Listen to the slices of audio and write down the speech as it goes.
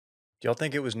Do y'all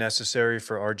think it was necessary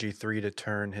for RG3 to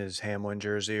turn his Hamlin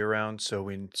jersey around so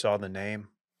we saw the name?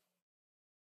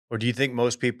 Or do you think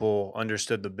most people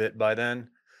understood the bit by then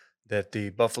that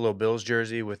the Buffalo Bills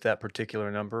jersey with that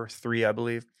particular number, 3, I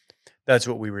believe, that's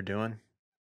what we were doing?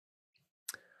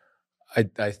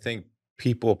 I think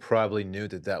people probably knew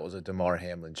that that was a Damar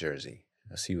Hamlin jersey,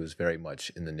 as he was very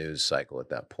much in the news cycle at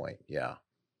that point. Yeah.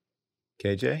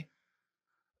 KJ?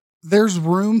 There's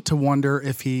room to wonder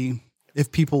if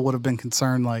people would have been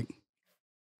concerned, like,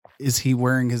 is he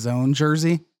wearing his own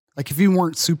jersey? Like, if you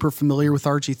weren't super familiar with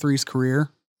RG3's career,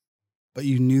 but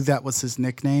you knew that was his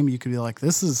nickname, you could be like,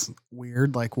 this is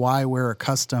weird. Like, why wear a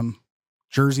custom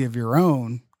jersey of your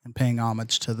own and paying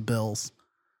homage to the Bills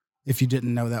if you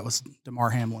didn't know that was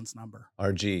Damar Hamlin's number?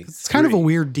 RG. It's kind of a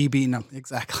weird DB number.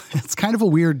 Exactly. It's kind of a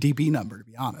weird DB number, to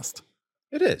be honest.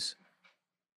 It is.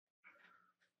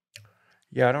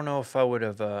 Yeah, I don't know if I would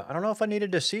have. I don't know if I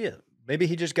needed to see it. Maybe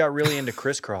he just got really into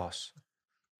crisscross.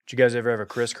 Did you guys ever have a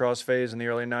crisscross phase in the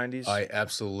early 90s? I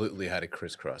absolutely had a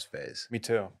crisscross phase. Me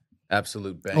too.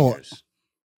 Absolute bangers.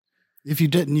 If you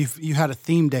didn't, you had a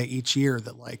theme day each year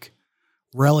that like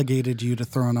relegated you to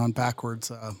throwing on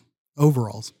backwards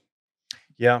overalls.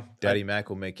 Yeah. Daddy Mac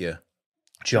will make you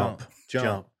Jump.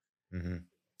 Mm-hmm.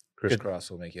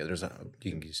 Crisscross will make you.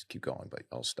 You can just keep going, but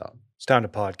I'll stop. It's time to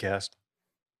podcast.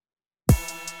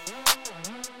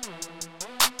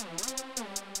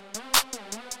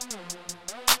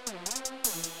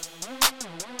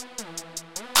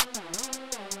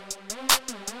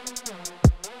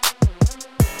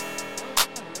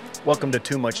 Welcome to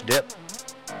Too Much Dip.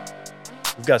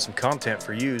 We've got some content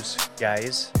for yous,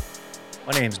 guys.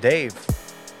 My name's Dave.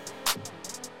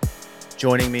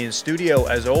 Joining me in studio,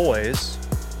 as always,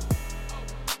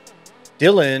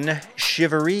 Dylan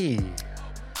Shivery.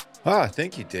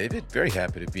 Thank you, David. Very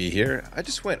happy to be here. I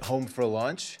just went home for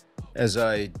lunch, as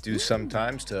I do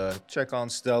sometimes, to check on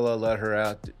Stella, let her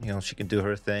out. You know, she can do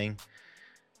her thing.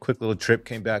 Quick little trip,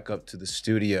 came back up to the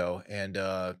studio, and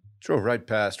drove right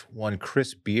past one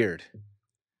Chris Beard,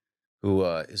 who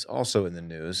is also in the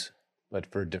news, but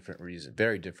for a different reason,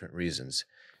 very different reasons.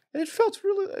 And it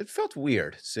felt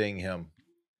weird seeing him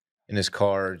in his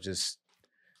car. Just,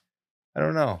 I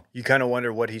don't know. You kind of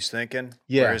wonder what he's thinking,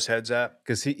 Yeah. where his head's at.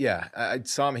 Because I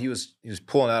saw him. He was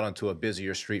pulling out onto a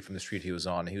busier street from the street he was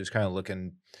on. He was kind of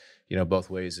looking, both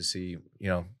ways to see,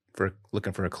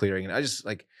 looking for a clearing. And I just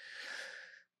like,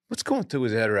 what's going through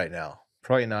his head right now?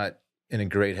 Probably not in a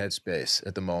great headspace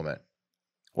at the moment.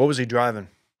 What was he driving?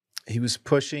 He was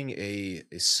pushing a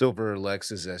silver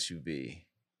Lexus SUV.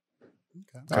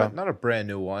 Okay. Not a brand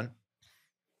new one.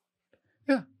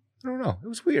 Yeah, I don't know. It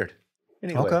was weird.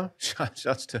 Anyway, Okay.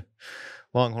 Shouts to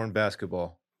Longhorn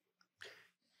basketball.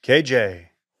 KJ,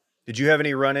 did you have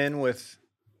any run-in with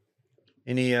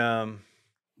any now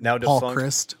defunct? Paul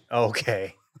Christ.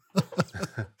 Okay.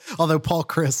 Although Paul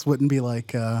Christ wouldn't be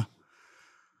like,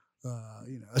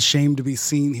 ashamed to be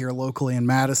seen here locally in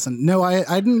Madison. No, I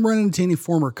didn't run into any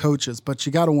former coaches, but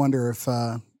you got to wonder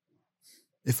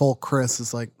if old Chris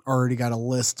has like already got a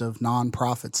list of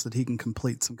nonprofits that he can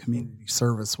complete some community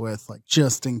service with, like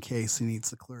just in case he needs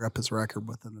to clear up his record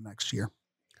within the next year.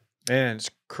 Man, it's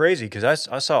crazy because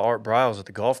I saw Art Briles at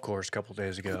the golf course a couple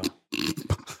days ago.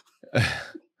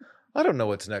 I don't know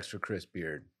what's next for Chris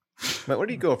Beard. Where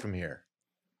do you go from here?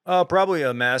 Probably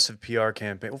a massive PR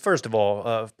campaign. Well, first of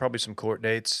all, probably some court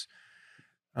dates.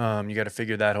 You got to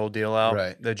figure that whole deal out.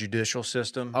 Right. The judicial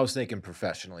system. I was thinking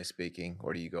professionally speaking.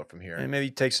 Where do you go from here? And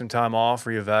maybe take some time off,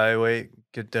 reevaluate,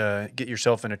 get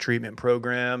yourself in a treatment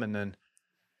program, and then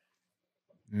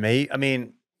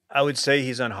I would say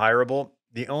he's unhireable.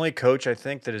 The only coach I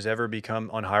think that has ever become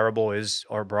unhireable is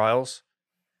Art Briles.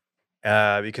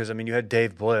 Because you had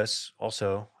Dave Bliss,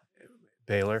 also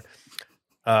Baylor,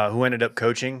 who ended up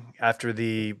coaching after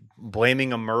the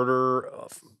blaming a murder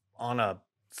on a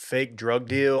fake drug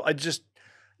deal.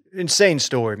 Insane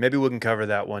story. Maybe we can cover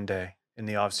that one day in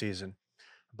the off season.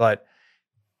 But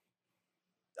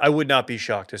I would not be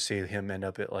shocked to see him end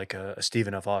up at like a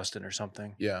Stephen F. Austin or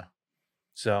something. Yeah.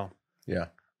 So yeah,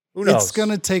 who knows? It's going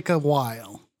to take a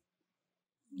while.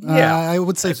 Yeah, I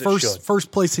would say as it should.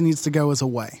 first place he needs to go is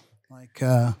away. Like,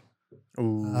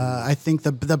 I think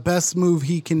the best move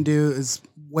he can do is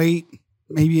wait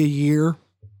maybe a year,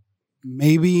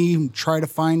 maybe try to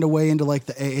find a way into like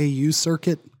the AAU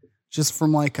circuit, just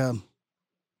from like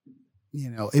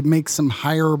it makes him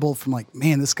hireable from like,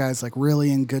 man, this guy's like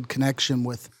really in good connection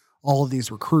with all of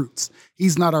these recruits.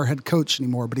 He's not our head coach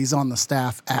anymore, but he's on the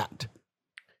staff at.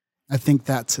 I think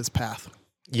that's his path.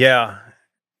 Yeah.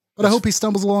 But I hope he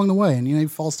stumbles along the way and, he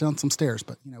falls down some stairs,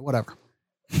 but whatever.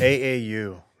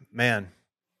 AAU, man.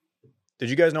 Did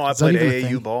you guys know I Is that played even a AAU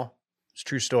thing? ball? It's a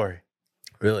true story.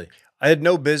 Really? I had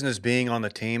no business being on the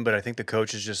team, but I think the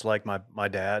coach is just like my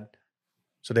dad.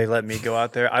 So they let me go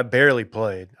out there. I barely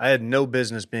played. I had no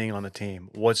business being on the team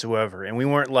whatsoever. And we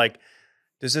weren't like,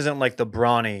 this isn't like the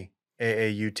brawny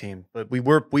AAU team, but we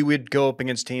would go up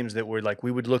against teams that were like,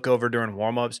 we would look over during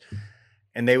warmups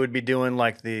and they would be doing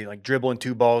like dribbling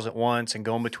 2 balls at once and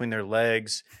going between their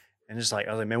legs. And just like,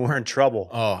 I was like, man, we're in trouble.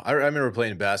 Oh, I remember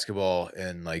playing basketball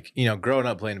and like, growing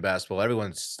up playing basketball,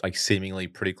 everyone's like seemingly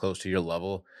pretty close to your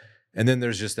level. And then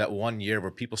there's just that one year where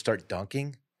people start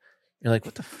dunking. You're like,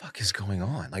 what the fuck is going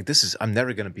on? Like, I'm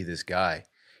never going to be this guy.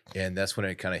 And that's when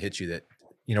it kind of hits you that,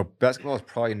 basketball is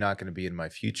probably not going to be in my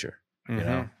future, you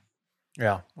know?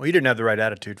 Yeah. Well, you didn't have the right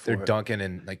attitude for They're it. dunking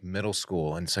in like middle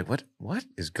school. And it's like, what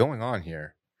is going on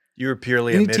here? You were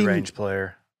purely Any a team- mid-range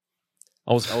player.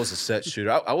 I was a set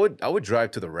shooter. I would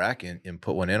drive to the rack and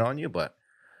put one in on you, but,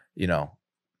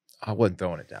 I wasn't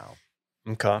throwing it down.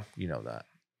 Okay. You know that.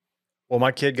 Well,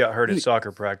 my kid got hurt at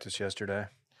soccer practice yesterday.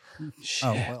 Shit.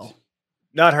 Oh, well.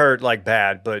 Not hurt like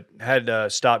bad, but had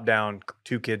stopped down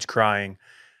 2 kids crying.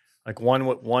 Like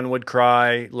one would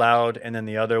cry loud, and then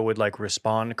the other would like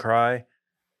respond cry.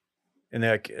 And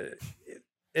they're like,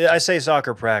 I say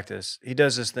soccer practice. He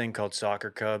does this thing called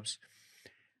Soccer Cubs,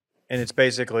 and it's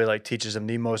basically like teaches him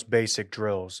the most basic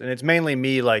drills. And it's mainly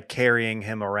me like carrying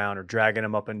him around or dragging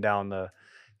him up and down the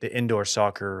indoor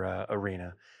soccer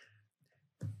arena.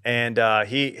 And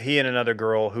he and another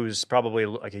girl who's probably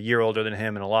like a year older than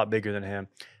him and a lot bigger than him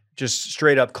just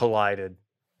straight up collided.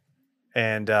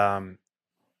 And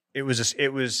it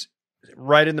was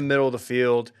right in the middle of the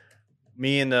field.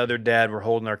 Me and the other dad were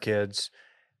holding our kids.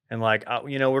 And like,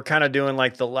 we're kind of doing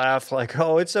like the laugh, like,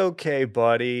 oh, it's okay,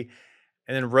 buddy.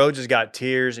 And then Rhodes has got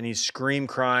tears and he's scream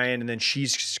crying. And then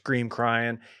she's scream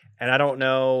crying. And I don't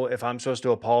know if I'm supposed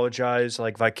to apologize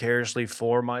like vicariously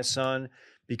for my son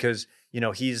because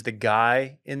he's the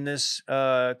guy in this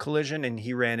collision, and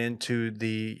he ran into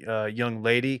the young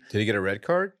lady. Did he get a red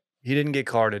card? He didn't get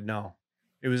carded. No,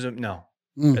 it was no.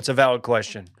 Mm. It's a valid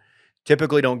question.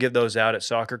 Typically, don't give those out at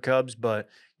Soccer Cubs, but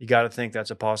you got to think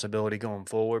that's a possibility going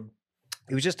forward.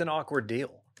 It was just an awkward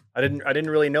deal. I didn't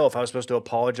really know if I was supposed to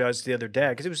apologize to the other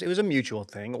dad because it was a mutual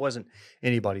thing. It wasn't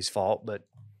anybody's fault, but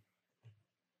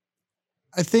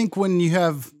I think when you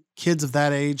have kids of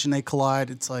that age and they collide,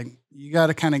 it's like you got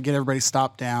to kind of get everybody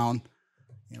stopped down.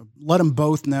 Let them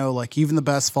both know, like even the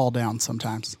best fall down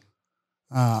sometimes.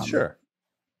 Sure.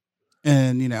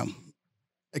 And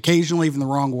occasionally even the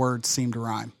wrong words seem to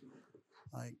rhyme.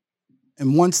 Like,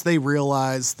 and once they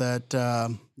realize that,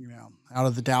 out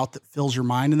of the doubt that fills your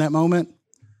mind in that moment,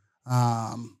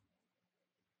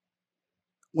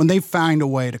 when they find a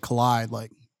way to collide,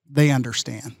 like they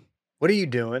understand. what are you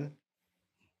doing?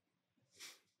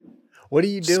 What are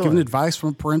you Just giving doing? advice from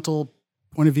a parental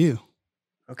point of view.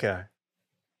 Okay.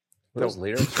 Were those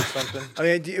lyrics or something? I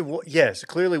mean, yes, it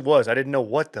clearly was. I didn't know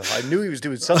what though. I knew he was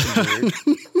doing something weird.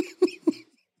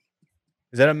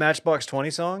 Is that a Matchbox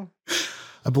 20 song?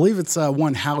 I believe it's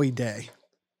one Howie Day.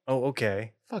 Oh,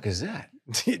 okay. Fuck is that?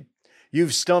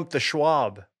 You've stumped the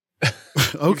Schwab.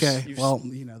 Okay. you've- Well,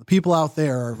 the people out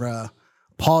there are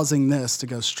pausing this to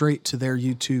go straight to their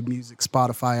YouTube Music,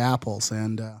 Spotify, Apples,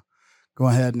 and go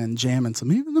ahead and jam in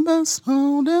some even the best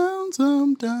fall down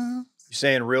sometimes. You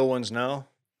saying real ones no?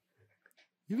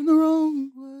 Even the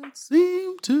wrong words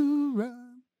seem to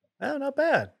rhyme. No, not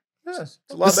bad. Yes.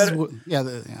 It's a lot This is better. what- yeah.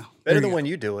 There Better you than go. when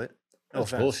you do it. No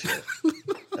That's offense.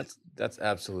 bullshit. That's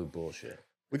absolute bullshit.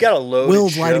 We got a loaded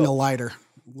Will's show. lighting a lighter,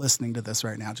 listening to this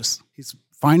right now. He's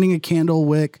finding a candle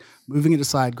wick, moving it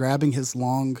aside, grabbing his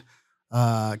long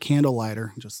candle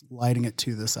lighter, and just lighting it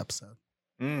to this episode.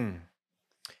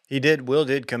 Will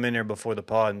did come in here before the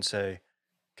pod and say,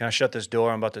 can I shut this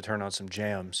door? I'm about to turn on some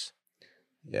jams.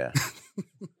 Yeah.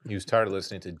 He was tired of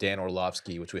listening to Dan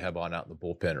Orlovsky, which we have on out in the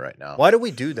bullpen right now. Why do we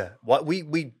do that? What we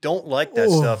don't like that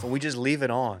Oh. stuff and we just leave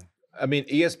it on. I mean,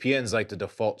 ESPN's like the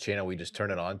default channel we just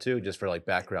turn it on to just for like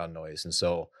background noise. And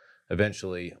so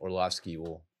eventually Orlovsky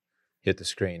will hit the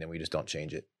screen and we just don't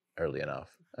change it early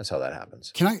enough. That's how that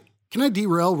happens. Can I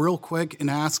derail real quick and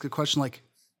ask a question? Like,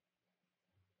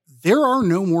 there are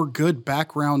no more good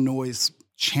background noise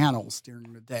channels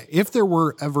during the day. If there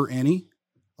were ever any,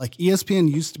 like ESPN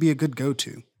used to be a good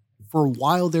go-to. For a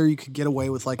while there, you could get away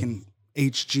with like an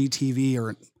HGTV or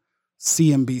an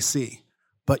CNBC,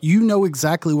 but you know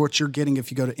exactly what you're getting if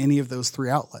you go to any of those 3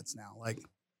 outlets now. Like,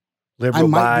 Liberal I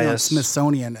might be on bias.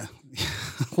 Smithsonian.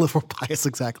 Liberal bias,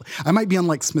 exactly. I might be on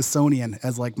like Smithsonian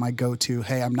as like my go-to.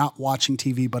 Hey, I'm not watching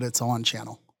TV, but it's on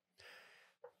channel.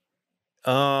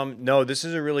 No, this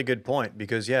is a really good point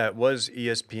because it was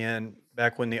ESPN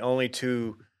back when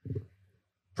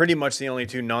pretty much the only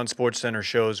two non-sports center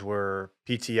shows were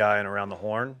PTI and Around the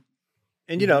Horn.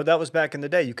 And, that was back in the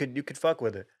day. You could fuck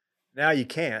with it. Now you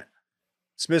can't.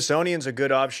 Smithsonian's a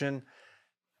good option.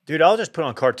 Dude, I'll just put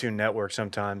on Cartoon Network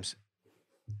sometimes.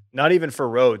 Not even for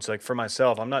roads, like for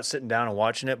myself. I'm not sitting down and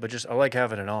watching it, but just I like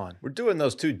having it on. We're doing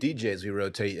those 2 DJs we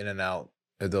rotate in and out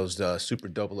at those super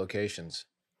dope locations.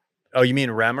 Oh, you mean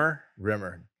Remmer?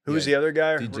 Rimmer. Who's the other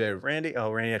guy? DJ Randy? Oh,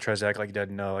 Randy tries to act like he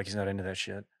doesn't know, like he's not into that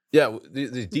shit. Yeah,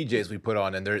 the DJs we put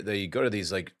on, and they go to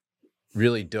these like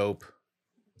really dope,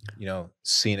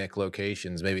 scenic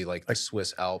locations, maybe like the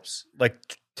Swiss Alps.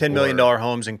 Like $10 million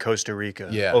homes in Costa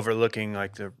Rica, overlooking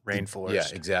like the rainforest. Yeah,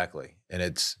 exactly. And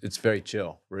it's very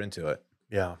chill. We're into it.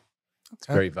 Yeah. It's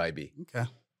very vibey. Okay.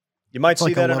 You might It's see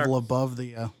like that a in level above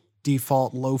the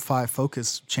default lo-fi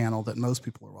focus channel that most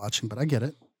people are watching, but I get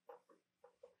it.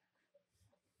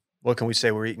 What can we say?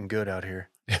 We're eating good out here.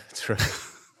 That's right.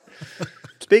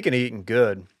 Speaking of eating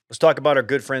good, let's talk about our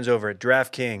good friends over at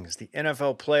DraftKings. The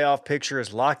NFL playoff picture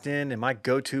is locked in, and my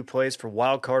go-to place for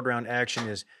wild card round action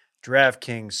is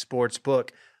DraftKings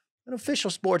Sportsbook, an official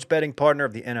sports betting partner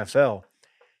of the NFL.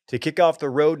 To kick off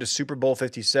the road to Super Bowl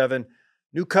 57,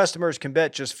 new customers can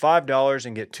bet just $5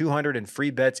 and get $200 in free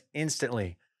bets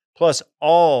instantly. Plus,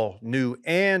 all new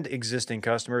and existing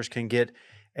customers can get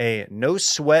a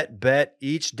no-sweat bet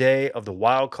each day of the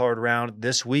wild card round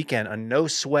this weekend. A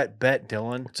no-sweat bet,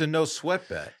 Dylan. It's a no-sweat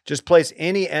bet. Just place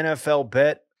any NFL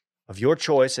bet of your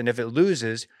choice, and if it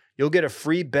loses, you'll get a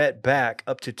free bet back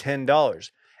up to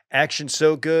 $10. Action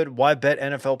so good, why bet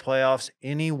NFL playoffs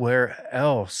anywhere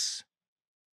else?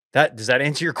 Does that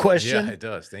answer your question? Yeah, it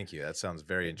does. Thank you. That sounds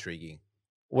very intriguing.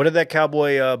 What did that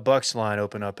Cowboy Bucks line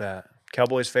open up at?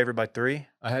 Cowboys favored by 3?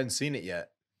 I hadn't seen it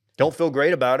yet. Don't feel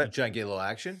great about You it. trying to get a little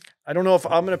action? I don't know if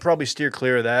I'm going to probably steer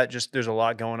clear of that. Just there's a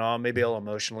lot going on. Maybe I'll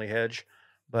emotionally hedge.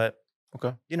 But,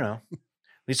 Okay. at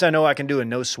least I know I can do a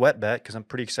no sweat bet because I'm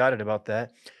pretty excited about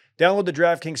that. Download the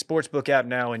DraftKings Sportsbook app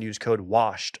now and use code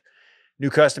WASHED. New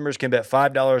customers can bet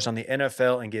 $5 on the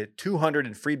NFL and get $200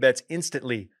 in free bets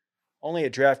instantly. Only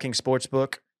at DraftKings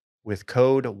Sportsbook with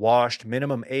code WASHED.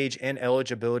 Minimum age and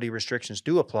eligibility restrictions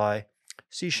do apply.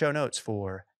 See show notes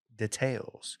for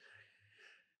details.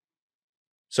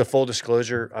 So full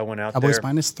disclosure, I went out Cowboys there.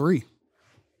 -3.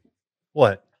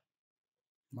 What?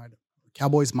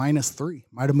 Cowboys -3.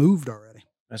 Might have moved already.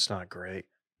 That's not great.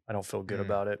 I don't feel good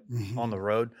about it on the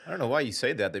road. I don't know why you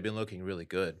say that. They've been looking really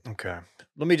good. Okay.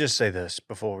 Let me just say this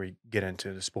before we get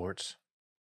into the sports.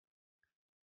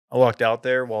 I walked out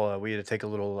there while we had to take a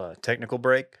little technical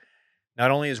break. Not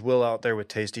only is Will out there with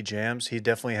tasty jams, he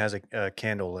definitely has a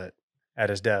candle lit at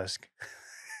his desk.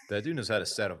 That dude knows how to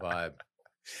set a vibe.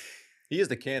 He is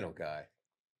the candle guy.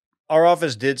 Our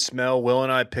office did smell. Will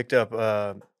and I picked up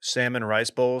salmon rice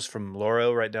bowls from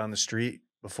Loro right down the street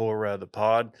before the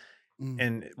pod.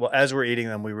 And as we're eating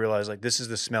them, we realized like this is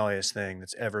the smelliest thing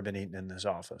that's ever been eaten in this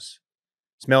office.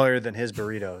 Smellier than his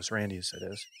burritos, Randy's it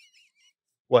is.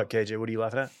 What, KJ? What are you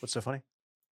laughing at? What's so funny?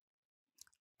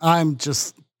 I'm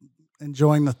just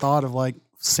enjoying the thought of like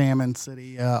Salmon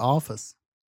City office.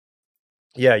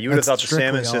 Yeah, you would have That's thought the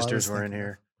Salmon strictly all I sisters was were in thinking of.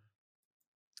 here.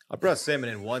 I brought salmon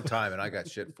in one time and I got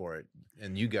shit for it.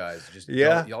 And you guys just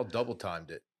y'all double timed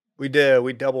it. We did.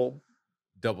 We double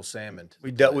salmon.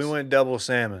 we went double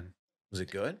salmon. Was it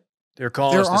good? They're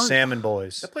calling There us the aren't- Salmon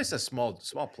Boys. That place has small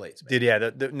plates, man. Dude, yeah,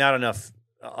 not enough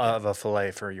of a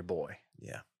fillet for your boy.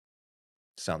 Yeah.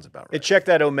 Sounds about right. It checked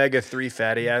that omega-3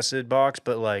 fatty acid box,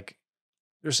 but like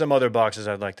there's some other boxes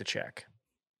I'd like to check.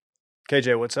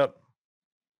 KJ, what's up?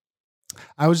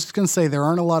 I was just going to say there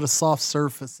aren't a lot of soft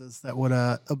surfaces that would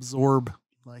absorb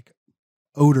like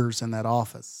odors in that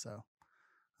office. So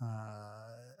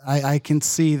I can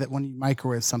see that when you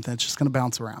microwave something, it's just going to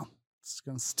bounce around. It's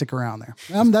going to stick around there.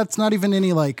 That's not even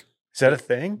any like, Is that a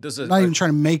thing? not even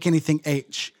trying to make anything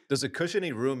H. Does a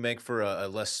cushiony room make for a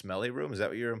less smelly room? Is that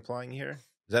what you're implying here?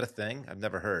 Is that a thing? I've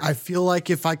never heard. I feel like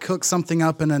if I cook something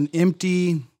up in an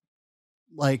empty,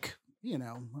 like,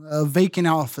 a vacant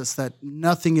office that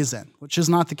nothing is in, which is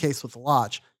not the case with the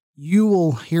lodge, you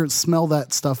will smell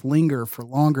that stuff linger for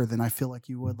longer than I feel like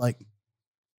you would like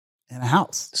in a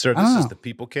house. Sir, I don't this is know. the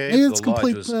People Cave. Maybe it's The lodge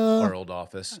complete, was our old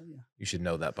office. You should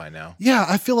know that by now. Yeah,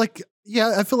 I feel like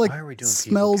Why are we doing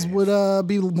smells People would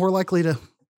be more likely to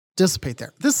dissipate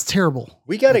there. This is terrible.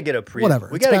 We got to get a whatever.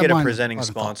 We It's got to bad get a wine presenting by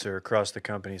default. sponsor across the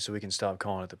company so we can stop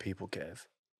calling it the People Cave.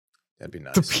 That'd be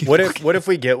nice. The People What if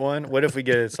we get one? What if we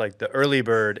get it's like the early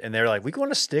bird and they're like, we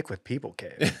want to stick with People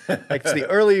Cave. Like it's the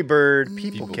early bird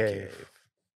People Cave.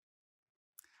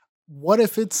 What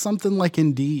if it's something like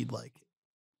Indeed, like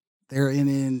they're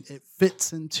in it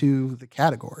fits into the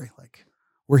category, like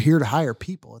we're here to hire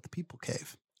people at the People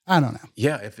Cave. I don't know.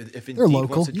 Yeah, if Indeed They're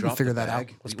local. wants to You can drop figure the that out.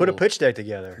 bag, Let's we put a will- pitch deck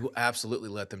together. We will absolutely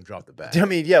let them drop the bag. I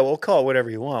mean, yeah, we'll call it whatever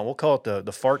you want. We'll call it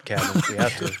the fart cabin if we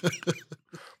have to.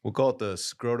 We'll call it the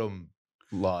Scrotum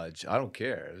Lodge. I don't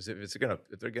care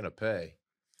if they're gonna pay.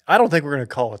 I don't think we're going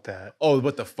to call it that. Oh,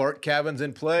 but the fart cabin's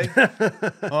in play,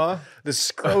 huh? The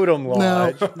scrotum No,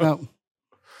 lodge. no.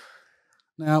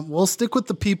 Now we'll stick with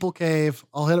the People Cave.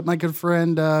 I'll hit up my good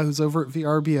friend who's over at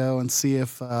VRBO and see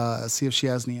if she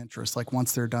has any interest. Like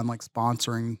once they're done, like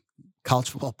sponsoring college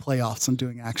football playoffs and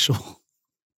doing actual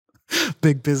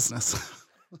big business.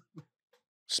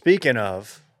 Speaking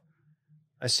of,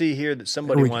 I see here that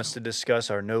somebody we wants to discuss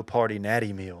our no party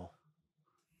natty meal.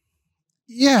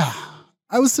 Yeah,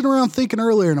 I was sitting around thinking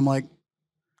earlier, and I'm like,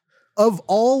 of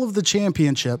all of the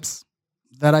championships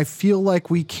that I feel like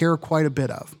we care quite a bit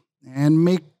of and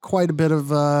make quite a bit of,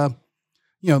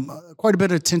 quite a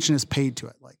bit of attention is paid to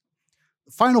it. Like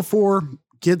the Final Four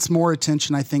gets more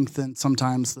attention, I think, than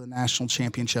sometimes the national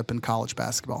championship in college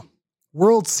basketball.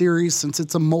 World Series, since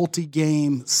it's a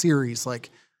multi-game series, like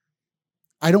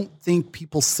I don't think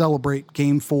people celebrate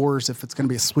game fours if it's going to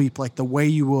be a sweep like the way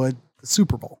you would the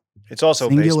Super Bowl. It's also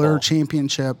Singular baseball.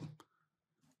 championship.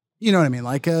 You know what I mean?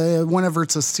 Like whenever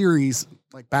it's a series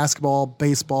like basketball,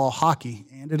 baseball, hockey,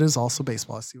 and it is also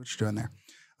baseball. I see what you're doing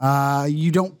there.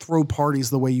 You don't throw parties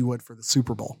the way you would for the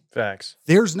Super Bowl. Facts.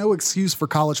 There's no excuse for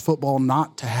college football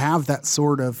not to have that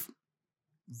sort of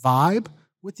vibe,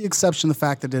 with the exception of the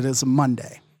fact that it is a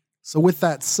Monday. So with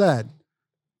that said,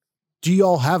 do you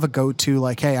all have a go-to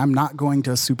like, hey, I'm not going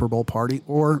to a Super Bowl party,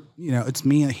 or, it's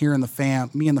me and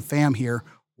the fam here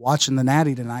watching the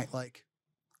Natty tonight. Like,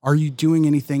 are you doing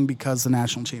anything because the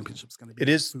national championship is going to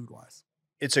be food-wise?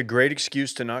 It's a great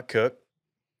excuse to not cook.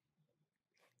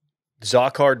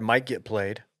 Zockard might get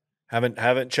played.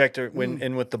 Haven't checked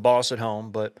in with the boss at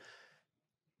home, but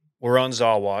we're on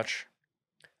Zaw watch.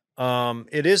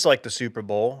 It is like the Super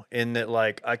Bowl in that,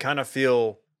 like, I kind of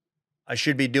feel I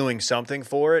should be doing something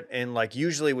for it. And like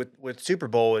usually with Super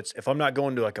Bowl, it's if I'm not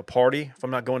going to like a party, if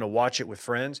I'm not going to watch it with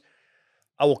friends,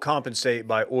 I will compensate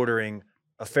by ordering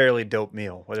a fairly dope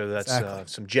meal, whether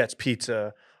that's some Jets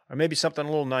pizza or maybe something a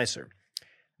little nicer.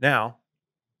 Now,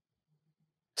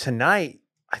 tonight,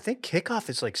 I think kickoff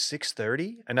is like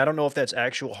 6:30, and I don't know if that's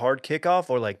actual hard kickoff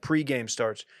or like pregame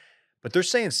starts, but they're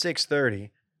saying 6:30,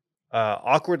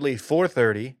 awkwardly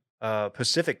 4:30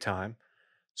 Pacific time.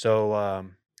 So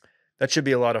that should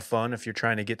be a lot of fun if you're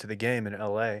trying to get to the game in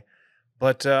LA.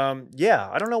 But yeah,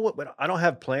 I don't know I don't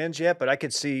have plans yet, but I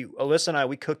could see Alyssa and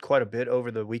we cooked quite a bit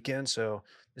over the weekend, so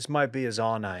this might be a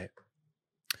Zaw night.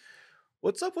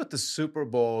 What's up with the Super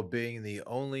Bowl being the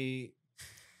only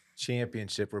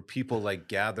championship where people like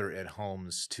gather at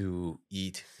homes to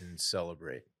eat and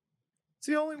celebrate? It's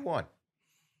the only one.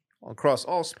 Across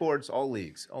all sports, all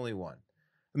leagues, only one.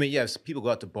 I mean, yes, people go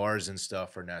out to bars and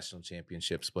stuff for national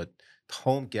championships, but the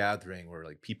home gathering where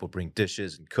like people bring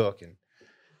dishes and cook and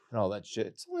all that shit,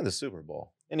 it's only the Super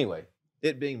Bowl. Anyway,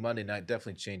 it being Monday night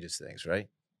definitely changes things, right?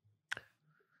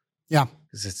 Yeah.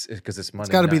 Because it's Monday It's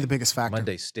got to be night. the biggest factor.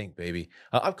 Monday stink, baby.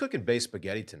 I'm cooking baked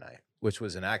spaghetti tonight, which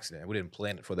was an accident. We didn't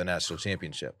plan it for the national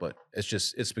championship, but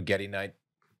it's spaghetti night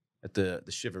at the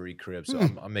Chivalry Crib, so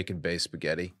I'm making baked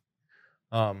spaghetti.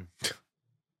 But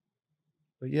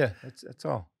yeah, that's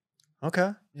all.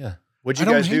 Okay. Yeah, What'd I you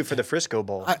don't guys do hate for the Frisco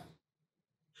Bowl?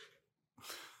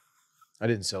 I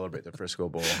didn't celebrate the Frisco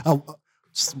Bowl. Oh,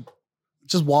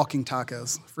 just walking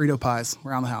tacos, Frito pies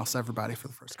around the house, everybody for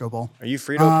the Frisco Bowl. Are you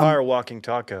Frito pie or walking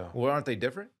taco? Well, aren't they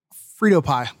different? Frito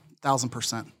pie,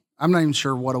 1,000%. I'm not even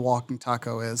sure what a walking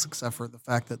taco is, except for the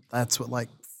fact that that's what like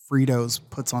Fritos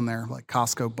puts on their like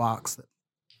Costco box that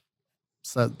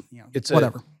said, It's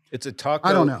whatever. It's a taco.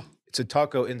 I don't know. It's a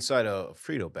taco inside a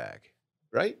Frito bag,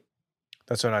 right?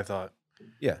 That's what I thought.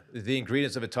 Yeah, the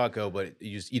ingredients of a taco, but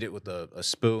you just eat it with a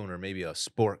spoon or maybe a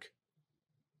spork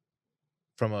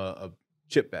from a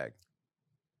chip bag.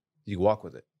 You walk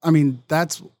with it. I mean,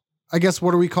 that's, I guess,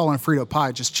 what are we calling a Frito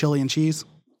pie? Just chili and cheese?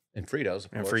 And Fritos, of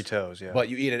And course. Fritos, yeah. But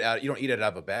you eat it out. You don't eat it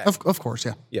out of a bag. Of course,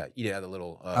 yeah. Yeah, eat it out of the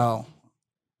little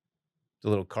the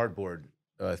little cardboard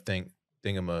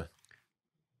thingama.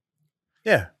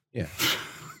 yeah. Yeah.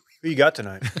 Who you got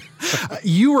tonight?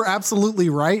 You were absolutely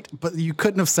right, but you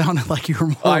couldn't have sounded like you were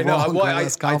more I know. wrong Well, or I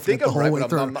less think confident I'm the whole right, way but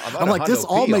through. I'm not I'm like, this 100%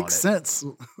 all on makes it. sense.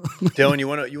 Dylan, you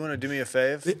want to do me a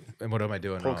fave? And what am I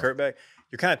doing Pull wrong? Kurt back.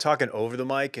 You're kind of talking over the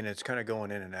mic, and it's kind of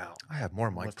going in and out. I have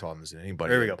more mic problems than anybody.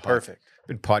 There we in go. pod- Perfect.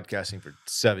 Been podcasting for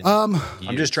 7 Um, years.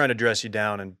 I'm just trying to dress you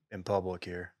down in public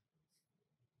here.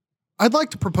 I'd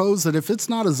like to propose that if it's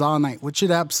not a Zaw night, which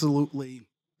it absolutely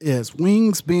is,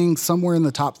 wings being somewhere in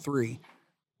the top 3,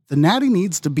 the Natty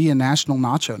needs to be a national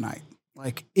nacho night.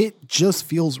 Like, it just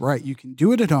feels right. You can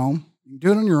do it at home. You can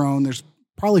do it on your own. There's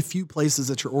probably few places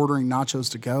that you're ordering nachos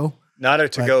to go. Not a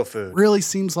to-go food. Really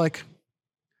seems like,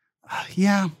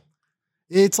 yeah,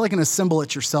 it's like an assemble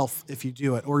it yourself if you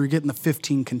do it, or you're getting the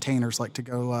 15 containers like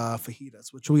to-go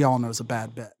fajitas, which we all know is a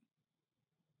bad bet.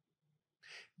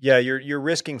 Yeah, you're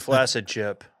risking flaccid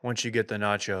chip once you get the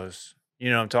nachos. You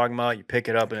know what I'm talking about? You pick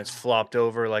it up and it's flopped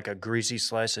over like a greasy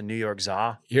slice of New York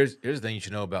za. Here's the thing you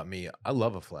should know about me. I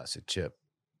love a flaccid chip.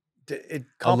 It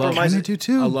I compromises. do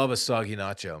too. I love a soggy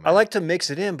nacho, man. I like to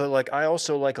mix it in, but like I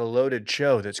also like a loaded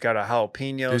cho that's got a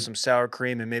jalapeno, Dude. some sour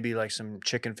cream, and maybe like some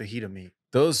chicken fajita meat.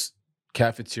 those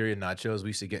cafeteria nachos we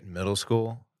used to get in middle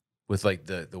school with like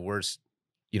the worst,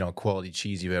 quality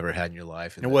cheese you've ever had in your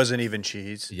life. And It wasn't even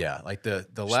cheese. Yeah, like the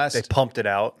They last pumped it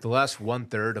out. the last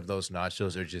 1/3 of those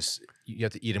nachos are just you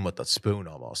have to eat them with a spoon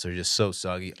almost. They're just so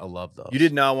soggy. I love those. You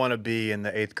did not want to be in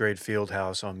the 8th grade field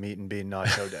house on Meat and Bean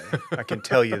Nacho Day. I can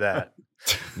tell you that.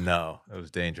 No, it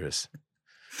was dangerous.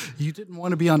 You didn't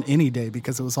want to be on any day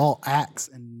because it was all axe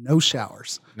and no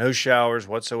showers. No showers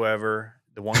whatsoever.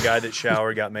 The one guy that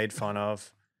showered got made fun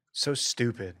of. So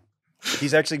stupid.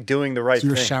 He's actually doing the right So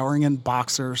you're thing. showering in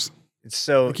boxers. It's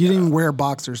so. Like, you didn't even wear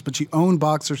boxers, but you own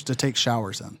boxers to take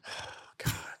showers in.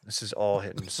 God, this is all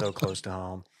hitting so close to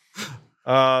home.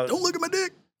 Don't look at my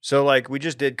dick. So, like, we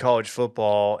just did college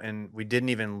football, and we didn't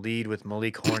even lead with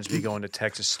Malik Hornsby going to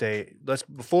Texas State.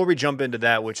 Before we jump into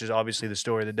that, which is obviously the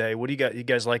story of the day. What do you got? You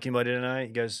guys like anybody tonight?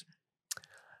 You guys?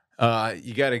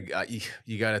 You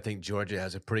gotta think Georgia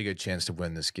has a pretty good chance to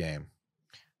win this game.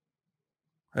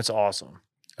 That's awesome.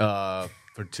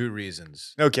 For two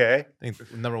reasons. Okay. I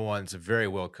think number one, it's a very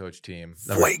well coached team.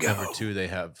 Fuego. Number two, they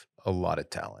have a lot of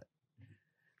talent.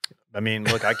 I mean,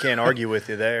 look, I can't argue with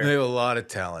you They there. have a lot of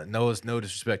talent. No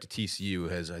disrespect to TCU,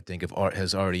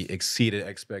 has already exceeded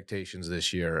expectations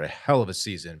this year. A hell of a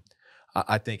season.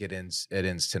 I think it ends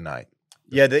tonight.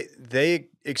 Yeah, they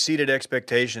exceeded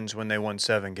expectations when they won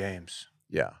 7 games.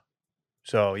 Yeah.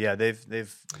 So yeah,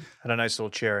 they've had a nice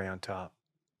little cherry on top.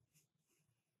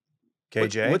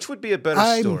 KJ, Which would be a better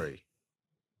I'm- story?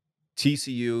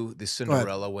 TCU, the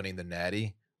Cinderella winning the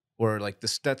Natty, or like the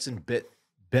Stetson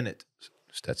Bennett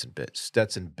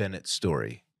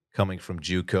story coming from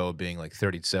JUCO, being like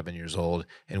 37 years old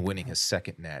and winning his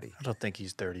second Natty. I don't think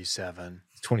he's 37.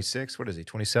 26? What is he?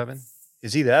 27?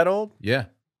 Is he that old? Yeah.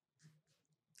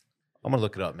 I'm gonna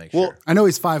look it up. Make Well, sure. I know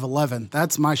he's 5'11".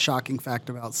 That's my shocking fact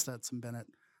about Stetson Bennett.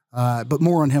 But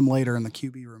more on him later in the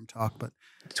QB room talk. But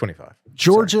 25.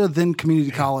 Georgia, then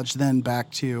community college, then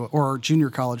back to, or junior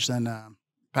college, then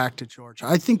back to Georgia.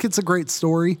 I think it's a great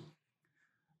story.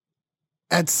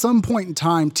 At some point in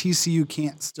time, TCU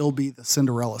can't still be the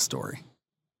Cinderella story.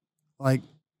 Like,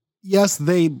 yes,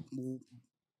 they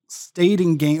stayed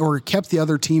in game or kept the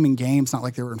other team in games. Not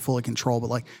like they were in fully control, but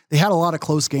like they had a lot of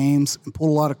close games and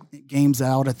pulled a lot of games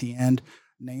out at the end,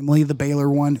 namely the Baylor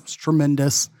one. It was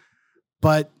tremendous,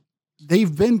 but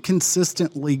they've been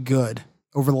consistently good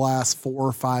over the last 4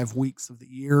 or 5 weeks of the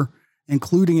year,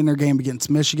 including in their game against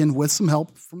Michigan with some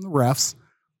help from the refs.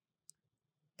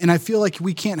 And I feel like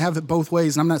we can't have it both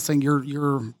ways. And I'm not saying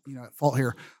you're at fault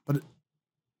here, but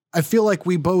I feel like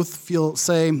we both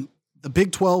say the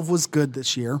Big 12 was good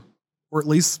this year, or at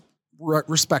least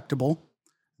respectable.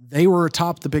 They were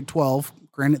atop the Big 12.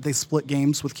 Granted, they split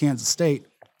games with Kansas State.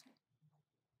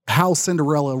 How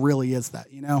Cinderella really is that,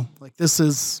 Like, this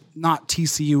is not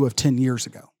TCU of 10 years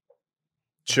ago.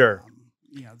 sure.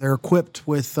 They're equipped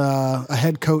with a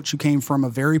head coach who came from a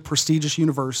very prestigious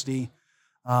university,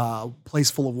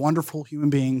 place full of wonderful human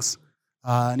beings,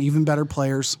 and even better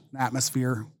players, an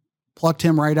atmosphere. Plucked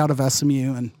him right out of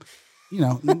SMU, and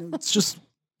it's just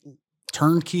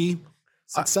turnkey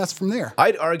success from there.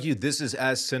 I'd argue this is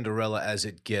as Cinderella as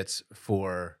it gets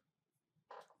for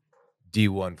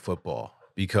D1 football,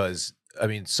 because I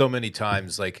mean, so many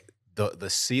times like the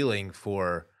ceiling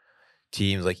for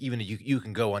teams, like even you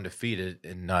can go undefeated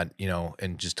and not,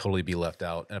 and just totally be left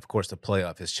out. And of course, the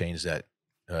playoff has changed that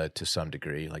to some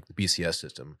degree. Like the BCS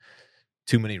system,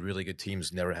 too many really good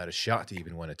teams never had a shot to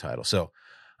even win a title. So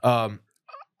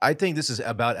I think this is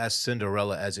about as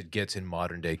Cinderella as it gets in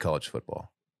modern day college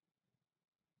football.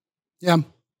 Yeah.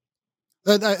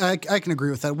 I can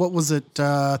agree with that. What was it,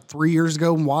 3 years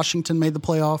ago when Washington made the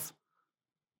playoff?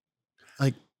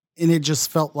 And it just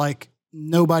felt like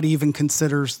nobody even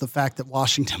considers the fact that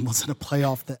Washington was in a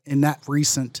playoff in that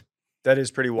recent That is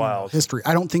pretty wild. history.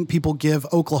 I don't think people give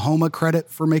Oklahoma credit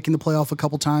for making the playoff a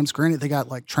couple times. Granted, they got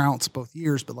like trounced both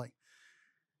years, but like,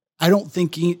 I don't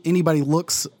think anybody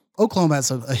looks. Oklahoma has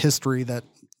a history that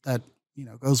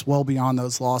goes well beyond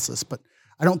those losses, but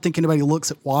I don't think anybody looks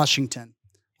at Washington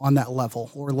on that level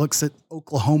or looks at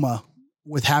Oklahoma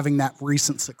with having that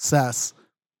recent success,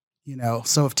 you know.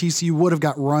 So if TCU would have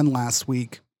got run last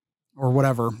week or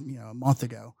whatever, you know, a month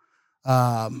ago,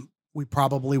 we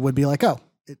probably would be like, oh,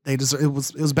 it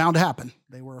was bound to happen.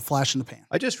 They were a flash in the pan.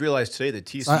 I just realized today that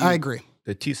TCU. So I agree.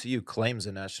 That TCU claims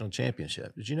a national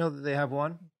championship. Did you know that they have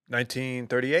one?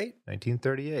 1938.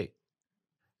 1938.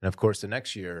 And of course, the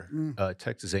next year,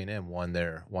 Texas A&M won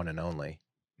their one and only.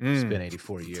 It's been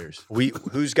 84 years.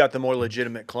 Who's got the more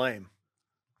legitimate claim?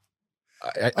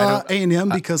 I don't. A&M,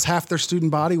 because half their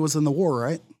student body was in the war,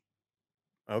 right?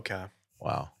 Okay.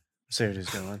 Wow. I see what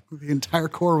he's going. The entire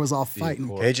Corps was all fighting.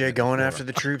 KJ going after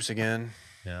the troops again.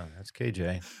 Yeah, that's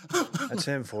KJ. That's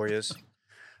him for you.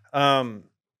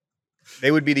 They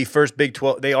would be the first Big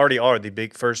 12. They already are the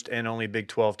first and only Big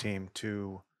 12 team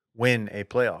to win a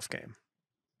playoff game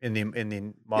in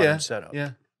the modern setup.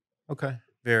 Yeah. Okay.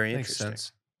 Very Makes interesting.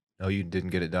 sense. No, you didn't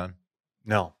get it done.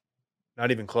 No, not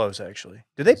even close, actually.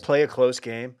 Did they play a close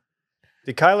game?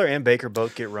 Did Kyler and Baker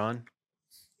both get run?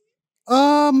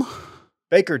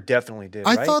 Baker definitely did,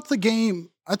 I right? thought the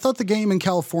game in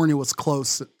California was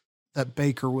close that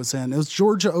Baker was in. It was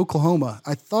Georgia, Oklahoma.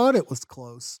 I thought it was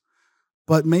close,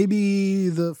 but maybe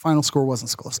the final score wasn't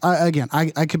so close. I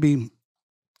could be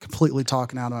completely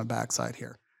talking out of my backside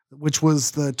here, which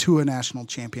was the Tua national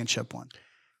championship one.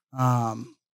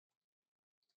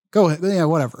 Go ahead. Yeah,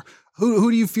 whatever.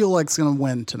 Who do you feel like is going to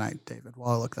win tonight, David,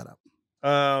 while I look that up?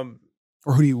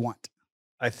 Or who do you want?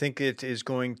 I think it is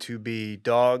going to be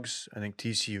dogs. I think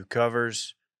TCU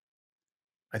covers.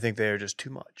 I think they are just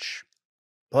too much.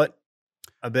 But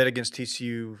I bet against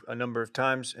TCU a number of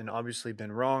times and obviously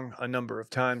been wrong a number of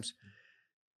times.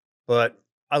 But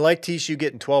I like TCU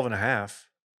getting 12.5.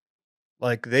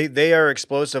 Like they are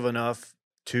explosive enough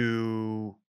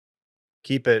to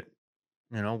keep it,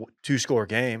 2-score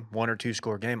game, 1 or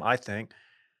 2-score game, I think.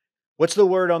 What's the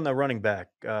word on the running back,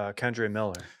 Kendre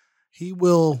Miller? He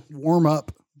will warm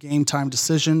up, game time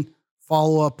decision,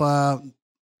 follow up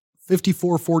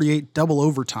 54-48 double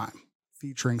overtime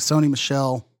featuring Sony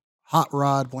Michel, Hot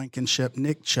Rod Blankenship,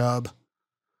 Nick Chubb,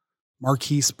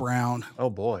 Marquise Brown. Oh,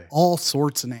 boy. All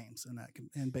sorts of names in that,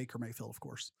 and Baker Mayfield, of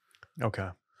course. Okay.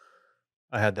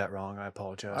 I had that wrong. I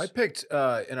apologize. I picked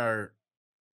in our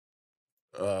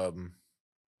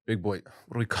big boy.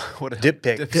 What do we call what? Dip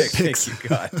pick. Dip pick. Thank you,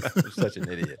 God. I'm such an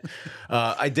idiot.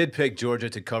 I did pick Georgia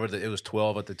to cover that. It was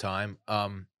 12 at the time. I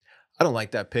don't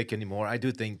like that pick anymore. I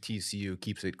do think TCU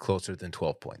keeps it closer than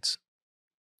 12 points.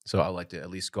 So I like to at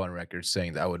least go on record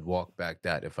saying that I would walk back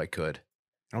that if I could.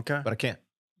 Okay. But I can't.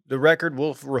 The record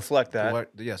will reflect that.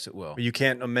 Yes, it will. But you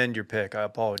can't amend your pick. I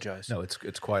apologize. No, it's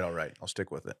quite all right. I'll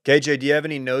stick with it. KJ, do you have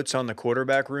any notes on the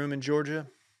quarterback room in Georgia?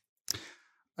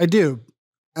 I do.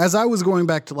 As I was going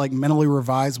back to mentally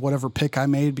revise whatever pick I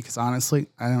made, because honestly,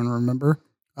 I don't remember.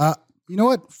 You know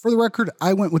what? For the record,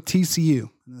 I went with TCU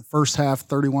in the first half,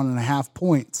 31.5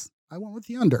 points. I went with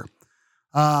the under.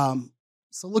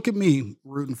 So look at me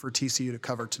rooting for TCU to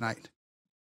cover tonight.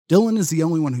 Dylan is the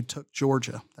only one who took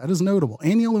Georgia. That is notable.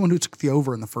 And the only one who took the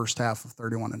over in the first half of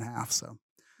 31.5.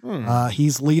 So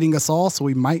he's leading us all, so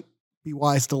we might be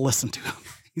wise to listen to him.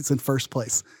 He's in first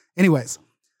place. Anyways,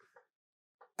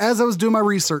 as I was doing my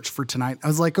research for tonight, I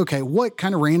was like, okay, what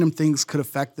kind of random things could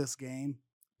affect this game?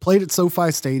 Played at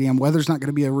SoFi Stadium. Weather's not going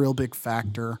to be a real big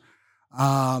factor.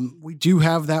 We do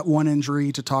have that one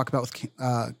injury to talk about with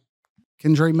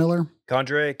Kendre Miller.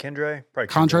 Kendre? Probably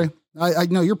Kendre. I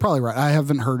know you're probably right. I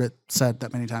haven't heard it said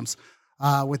that many times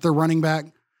with their running back.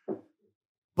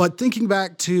 But thinking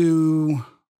back to,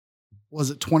 was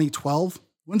it 2012?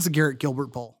 When's the Garrett Gilbert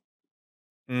Bowl?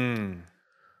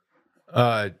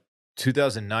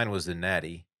 2009 was the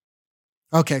Natty.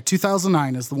 Okay,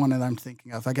 2009 is the one that I'm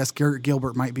thinking of. I guess Garrett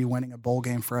Gilbert might be winning a bowl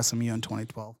game for SMU in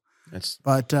 2012. That's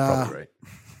but probably right.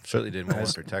 Certainly didn't win one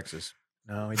for Texas.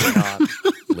 No, he did not.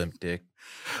 Limp dick.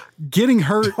 Getting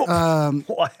hurt,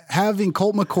 having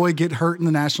Colt McCoy get hurt in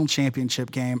the national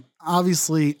championship game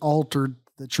obviously altered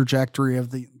the trajectory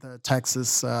of the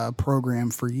Texas program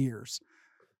for years.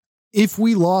 If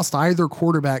we lost either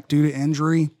quarterback due to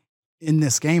injury in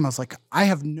this game, I was like, I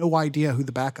have no idea who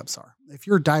the backups are. If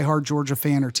you're a diehard Georgia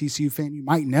fan or TCU fan, you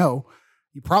might know.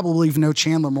 You probably even know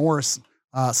Chandler Morris,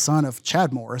 son of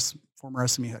Chad Morris, former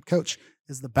SMU head coach,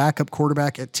 is the backup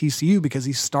quarterback at TCU because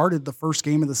he started the first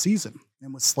game of the season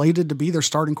and was slated to be their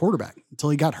starting quarterback until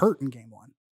he got hurt in game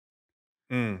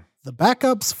one. The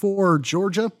backups for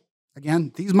Georgia,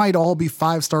 again, these might all be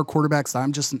 5-star quarterbacks.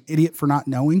 I'm just an idiot for not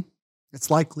knowing. It's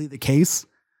likely the case.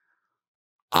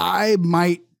 I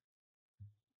might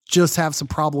just have some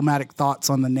problematic thoughts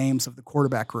on the names of the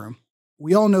quarterback room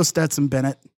we all know Stetson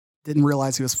Bennett. Didn't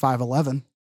realize he was 5'11".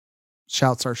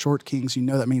 Shouts our short kings. You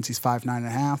know that means he's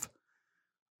 5'9.5".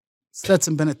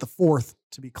 Stetson Bennett the fourth,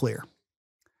 to be clear.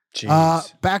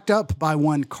 Jeez. Backed up by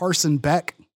one Carson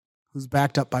Beck, who's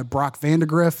backed up by Brock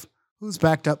Vandegrift, who's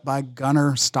backed up by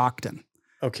Gunnar Stockton.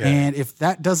 Okay. And if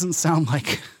that doesn't sound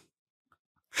like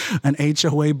an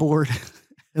HOA board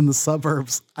in the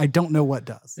suburbs, I don't know what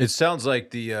does. It sounds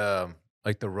like the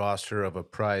roster of a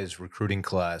prize recruiting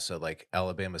class at like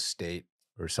Alabama State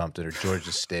or something, or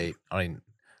Georgia State. I don't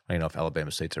even know if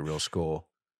Alabama State's a real school.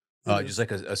 Just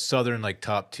like a southern like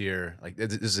top tier. Like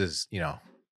this is,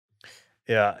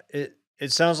 Yeah,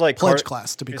 it sounds like Pledge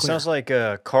class, to be it clear. sounds like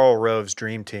Karl Rove's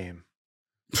dream team,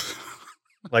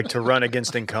 like to run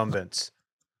against incumbents.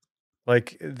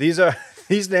 Like these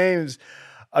names.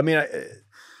 I mean,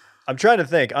 I'm trying to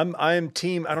think. I'm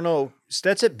team. I don't know.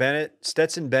 Stetson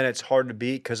Bennett's hard to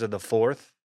beat because of the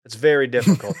fourth. It's very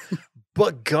difficult.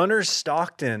 But Gunnar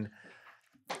Stockton,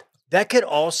 that could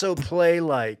also play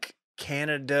like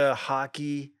Canada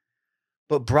hockey.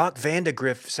 But Brock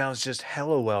Vandegrift sounds just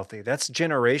hella wealthy. That's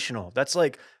generational. That's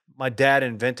like my dad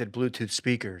invented Bluetooth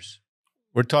speakers.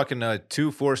 We're talking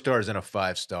 2 4-stars and a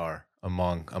 5-star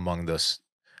among this,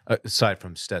 aside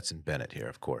from Stetson Bennett here,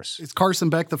 of course. Is Carson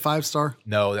Beck the 5-star?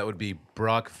 No, that would be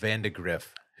Brock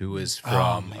Vandegrift, who is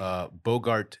from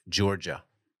Bogart, Georgia,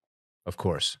 of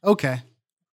course. Okay.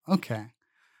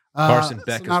 Carson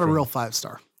Beck so is not a from- real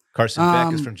 5-star. Carson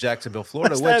Beck is from Jacksonville,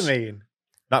 Florida, What's which that mean?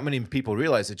 not many people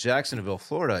realize that Jacksonville,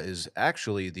 Florida is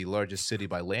actually the largest city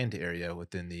by land area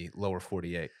within the lower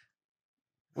 48.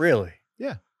 Really?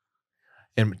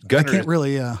 And I can't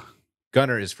really.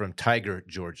 Gunnar is from Tiger,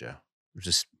 Georgia, which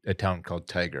is a town called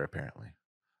Tiger, apparently.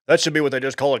 That should be what they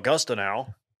just call Augusta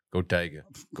now. Go Tiger.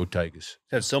 Go Tigers.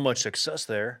 Had so much success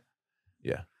there.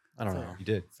 Yeah. I don't know. You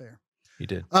did. Fair. You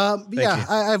did. Yeah, you.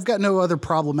 I've got no other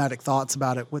problematic thoughts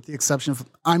about it, with the exception of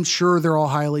I'm sure they're all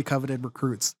highly coveted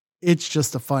recruits. It's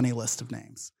just a funny list of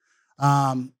names.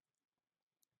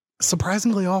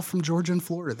 Surprisingly, all from Georgia and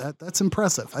Florida. That's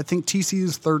impressive. I think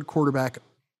TCU's third quarterback,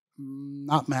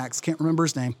 not Max, can't remember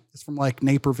his name. It's from like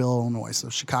Naperville, Illinois, so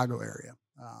Chicago area.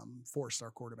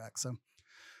 4-star quarterback. So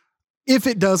if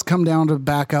it does come down to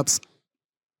backups,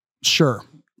 sure.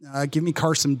 Give me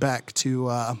Carson Beck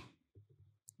to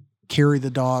carry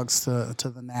the dogs to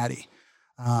the Natty.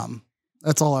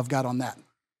 That's all I've got on that.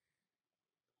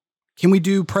 Can we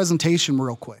do presentation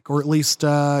real quick, or at least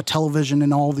television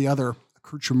and all the other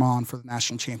accoutrement for the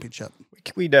national championship?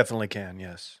 We definitely can,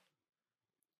 yes.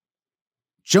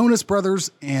 Jonas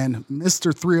Brothers and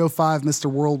Mr. 305,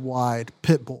 Mr. Worldwide,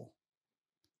 Pitbull.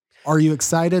 Are you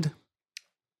excited?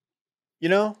 You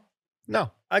know,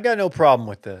 No. I got no problem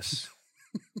with this.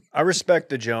 I respect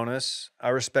the Jonas. I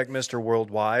respect Mr.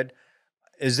 Worldwide.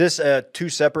 Is this 2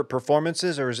 separate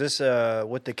performances, or is this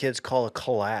what the kids call a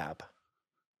collab?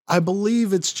 I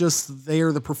believe it's just they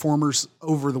are the performers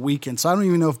over the weekend. So I don't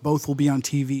even know if both will be on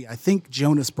TV. I think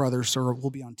Jonas Brothers will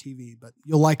be on TV, but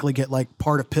you'll likely get like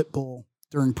part of Pitbull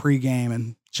during pregame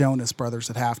and Jonas Brothers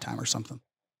at halftime or something.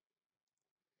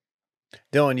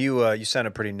 Dylan, you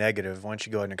sounded pretty negative. Why don't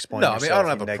you go ahead and explain No, I yourself, mean, I don't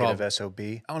have you a negative problem. SOB?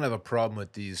 I don't have a problem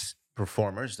with these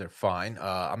performers. They're fine.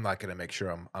 I'm not going to make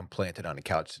sure I'm planted on the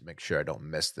couch to make sure I don't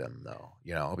miss them, though.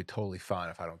 I'll be totally fine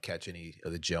if I don't catch any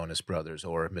of the Jonas Brothers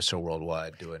or Mr.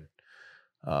 Worldwide doing.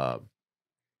 I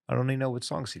don't even know what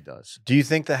songs he does. Do you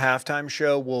think the halftime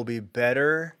show will be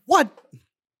better? What?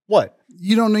 What?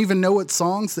 You don't even know what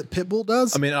songs that Pitbull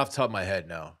does? I mean, off the top of my head,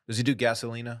 no. Does he do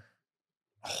Gasolina?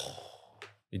 Oh,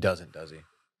 he doesn't, does he?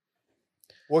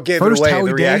 What gave First it away?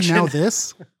 Howie The Day, reaction? now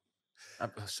this.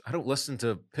 I don't listen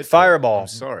to Pitbull. Fireball. I'm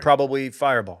sorry. Probably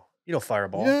Fireball. You know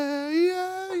Fireball.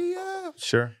 Yeah.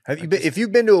 Sure. If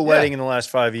you've been to a wedding in the last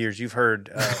 5 years, you've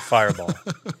heard Fireball.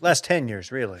 Last 10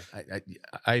 years, really.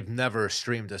 I've never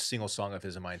streamed a single song of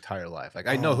his in my entire life. Like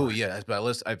I know who he is,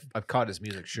 but I've caught his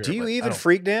music. Sure. Do you but I even don't-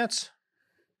 freak dance?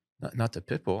 Not to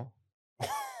Pitbull?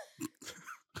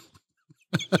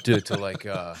 Do it to like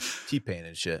T-Pain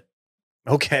and shit.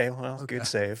 Okay, well, Okay. good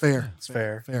save. Fair. It's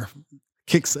fair.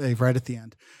 Kick save right at the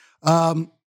end.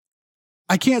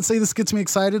 I can't say this gets me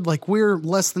excited. Like, we're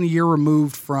less than a year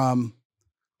removed from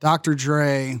Dr.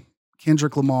 Dre,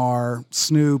 Kendrick Lamar,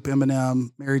 Snoop,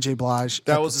 Eminem, Mary J. Blige.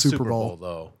 That at was the Super Bowl,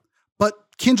 though. But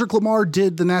Kendrick Lamar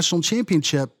did the national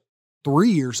championship 3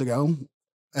 years ago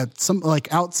at some,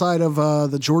 like, outside of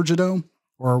the Georgia Dome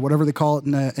or whatever they call it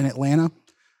in Atlanta.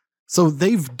 So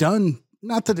they've done,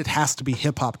 not that it has to be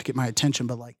hip hop to get my attention,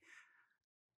 but like,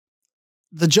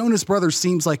 the Jonas Brothers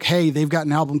seems like, hey, they've got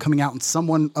an album coming out and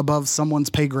someone above someone's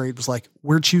pay grade was like,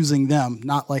 we're choosing them,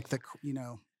 not like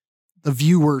the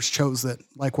viewers chose it.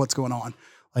 Like, what's going on?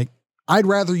 Like, I'd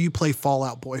rather you play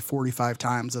Fallout Boy 45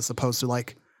 times as opposed to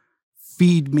like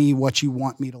feed me what you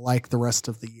want me to like the rest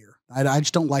of the year. I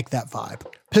just don't like that vibe.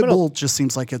 Pitbull just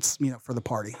seems like it's, for the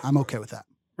party. I'm okay with that.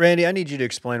 Randy, I need you to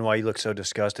explain why you look so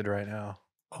disgusted right now.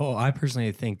 Oh, I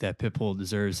personally think that Pitbull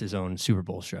deserves his own Super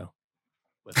Bowl show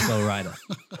with Flo Rida.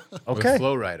 Okay. With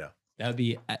Flo Rida. That would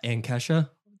be, and Kesha,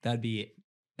 that'd be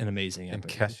an amazing And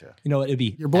episode. Kesha. You know what? It'd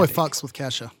be Your boy epic. fucks with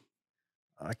Kesha.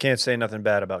 I can't say nothing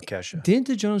bad about Kesha. Didn't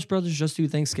the Jonas Brothers just do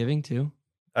Thanksgiving too?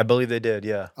 I believe they did,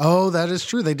 yeah. Oh, that is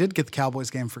true. They did get the Cowboys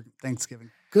game for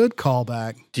Thanksgiving. Good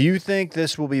callback. Do you think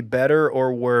this will be better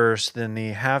or worse than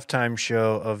the halftime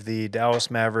show of the Dallas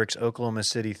Mavericks Oklahoma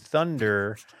City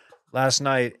Thunder last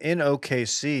night in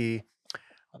OKC,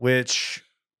 which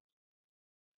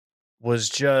was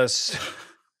just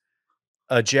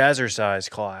a jazzercise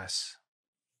class?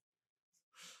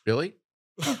 Really?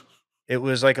 It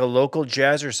was like a local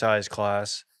jazzercise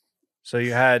class. So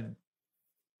you had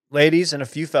ladies and a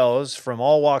few fellows from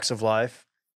all walks of life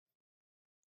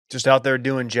just out there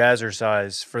doing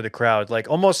jazzercise for the crowd, like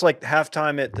almost like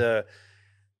halftime at the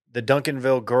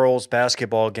Duncanville girls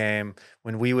basketball game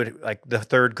when we would, like, the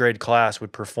third grade class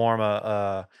would perform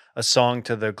a song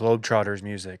to the Globetrotters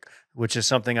music, which is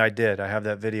something I did. I have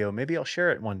that video. Maybe I'll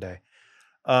share it one day.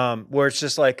 Where it's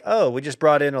just like, oh, we just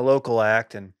brought in a local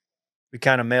act and we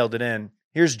kind of mailed it in.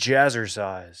 Here's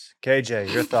jazzercise.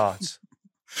 KJ, your thoughts?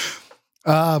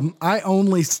 I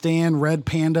only stand Red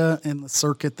Panda in the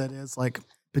circuit that is like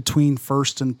between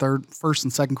first and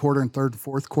second quarter and third and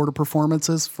fourth quarter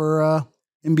performances for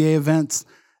NBA events.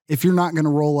 If you're not going to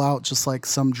roll out just like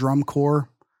some drum corps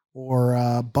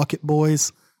or Bucket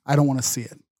Boys, I don't want to see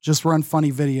it. Just run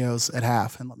funny videos at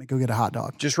half and let me go get a hot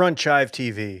dog. Just run Chive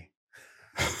TV.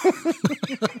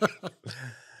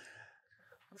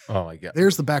 Oh my God.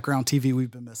 There's the background TV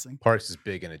we've been missing. Parks is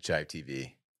big into Chive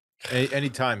TV.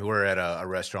 Anytime we're at a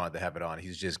restaurant that have it on,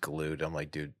 he's just glued. I'm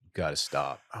like, dude, you gotta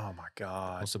stop. Oh my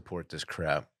God. I'll support this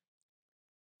crap.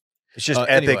 It's just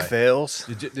epic anyway. fails.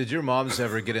 Did your moms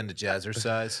ever get into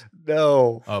jazzercise?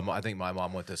 No. I think my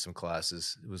mom went to some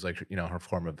classes. It was like, her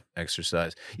form of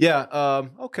exercise. Yeah.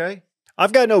 Okay.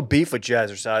 I've got no beef with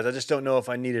jazzercise. I just don't know if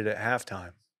I need it at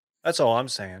halftime. That's all I'm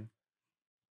saying.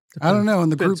 I don't know. In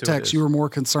the Depends group who it text, is. you were more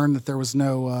concerned that there was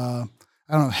no,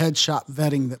 headshot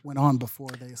vetting that went on before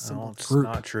they No, assembled the it's group.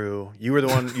 not true. You were the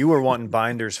one. You were wanting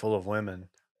binders full of women.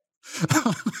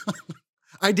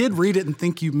 I did read it and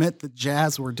think you meant that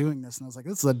Jazz were doing this, and I was like,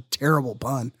 "This is a terrible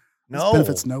pun. This No,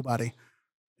 benefits nobody."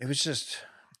 it was just.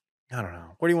 I don't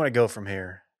know. Where do you want to go from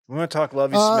here? We want to talk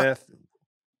Lovey Smith.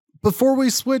 Before we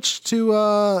switch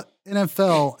to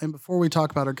NFL, and before we talk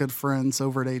about our good friends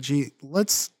over at AG,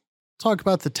 let's talk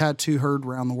about the tattoo heard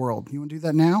around the world. You want to do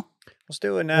that now? Let's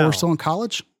do it Or now. we're still in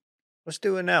college? Let's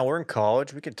do it now. We're in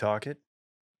college. We could talk it.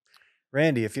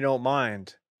 Randy, if you don't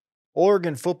mind,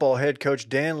 Oregon football head coach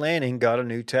Dan Lanning got a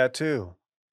new tattoo.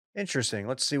 Interesting.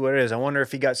 Let's see what it is. I wonder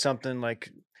if he got something like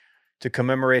to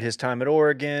commemorate his time at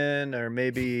Oregon, or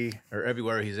maybe. Or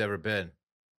everywhere he's ever been.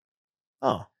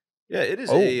 Oh, Yeah, it is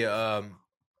Oh.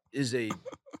 a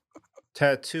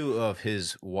tattoo of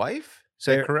his wife. Is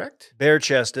that Bare- correct? bare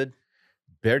chested,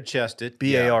 Bare chested.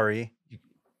 BARE.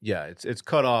 Yeah, it's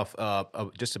cut off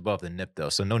just above the nip though,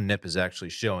 so no nip is actually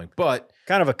showing. But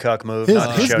Kind of a cuck move. His,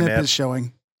 Not to his show nip nip. is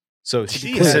showing. so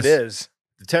she Yes, has it is.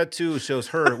 the tattoo shows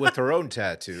her with her own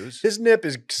tattoos. His nip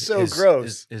is so His-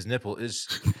 gross.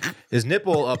 His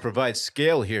nipple provides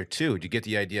scale here too. To get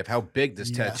the idea of how big this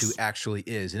tattoo Yes. actually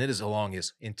is, and it is along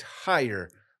his entire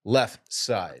left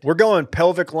side. We're going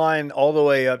pelvic line all the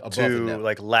way up Above the to nip.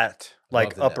 like lat,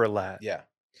 like the upper nip. lat. Yeah.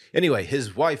 Anyway,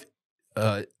 his wife,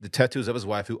 the tattoos of his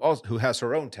wife, who has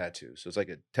her own tattoos. So it's like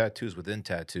a tattoos within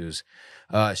tattoos.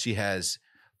 She has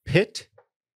Pitt,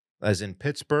 as in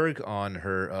Pittsburgh, on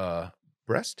her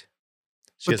breast.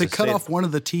 She But has they a cut state- off one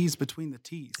of the T's between the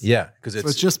T's. Yeah, because So it's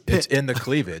it's just it's Pitt. in the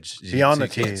cleavage. Beyond so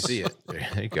the you can't T's. see it.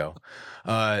 There you go.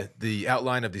 The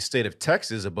outline of the state of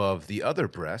Texas above the other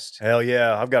breast. Hell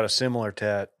yeah, I've got a similar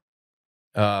tat.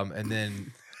 And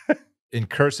then in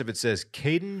cursive it says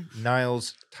Caden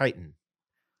Niles Titan.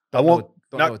 I Don't won't-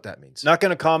 know not- what that means. Not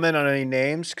going to comment on any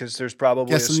names because there's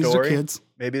probably Guessing a these are story. kids.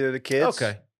 Maybe they're the kids.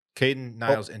 Okay. Caden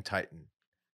Niles and Titan.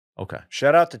 Okay.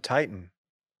 Shout out to Titan.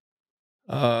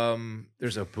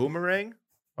 There's a boomerang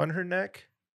on her neck.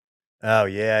 Oh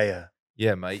yeah, yeah.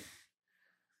 Yeah, mate.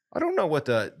 I don't know what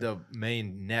the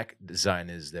main neck design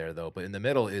is there though, but in the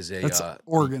middle is a That's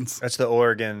organs. That's the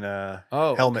Oregon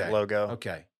helmet okay. logo.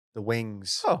 Okay. The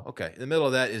wings. Oh, okay. In the middle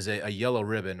of that is a yellow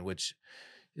ribbon, which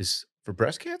is for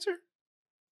breast cancer.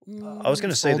 I was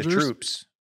going to say the Soldiers.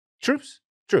 troops.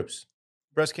 Troops.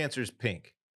 breast cancer is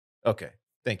pink. Okay,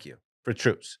 thank you for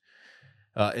truce.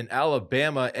 In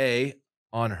Alabama, A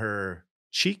on her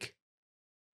cheek.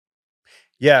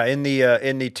 Yeah, in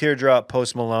the teardrop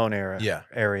Post Malone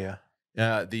area.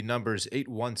 The number's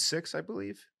 816, I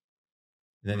believe.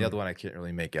 And then the other one I can't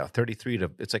really make out. 33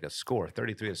 to, it's like a score,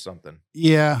 33 to something.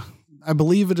 Yeah, I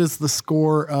believe it is the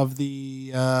score of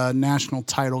the national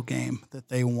title game that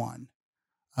they won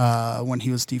when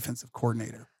he was defensive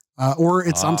coordinator.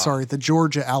 I'm sorry, the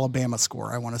Georgia-Alabama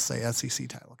score, I want to say, SEC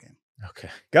title game. Okay.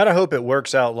 Gotta hope it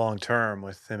works out long term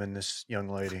with him and this young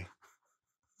lady.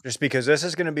 Just because this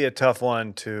is going to be a tough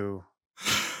one to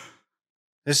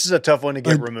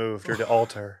get removed or to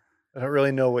alter. I don't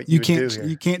really know what you would do here.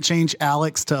 You can't change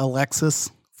Alex to Alexis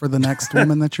for the next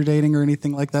woman that you're dating or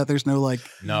anything like that. There's no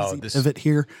pivot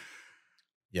here.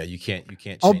 Yeah, you can't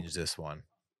change this one.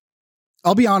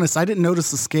 I'll be honest, I didn't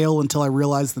notice the scale until I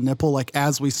realized the nipple, like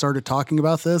as we started talking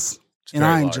about this. And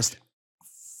I'm just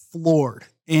floored.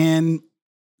 And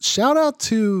shout out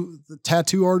to the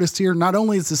tattoo artist here. Not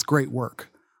only is this great work,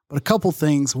 but a couple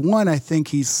things. One, I think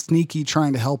he's sneaky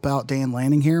trying to help out Dan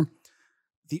Lanning here.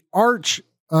 The arch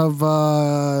of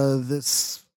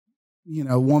this,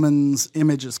 woman's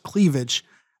image is cleavage.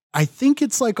 I think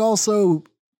it's like also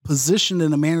positioned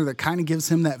in a manner that kind of gives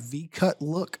him that V-cut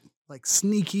look, like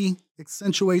sneaky,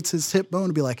 accentuates his hip bone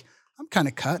to be like, I'm kind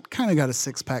of cut, kind of got a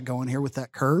six-pack going here with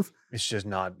that curve. It's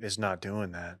not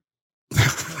doing that.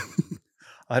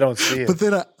 I don't see it. But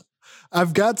then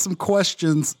I've got some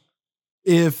questions.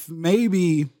 If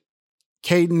maybe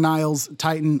Caden, Niles,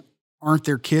 Titan aren't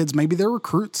their kids, maybe they're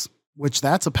recruits, which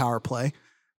that's a power play.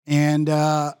 And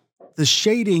the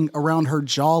shading around her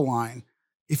jawline,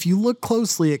 if you look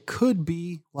closely, it could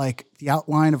be like the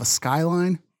outline of a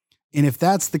skyline. And if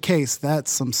that's the case,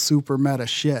 that's some super meta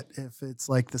shit. If it's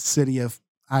like the city of,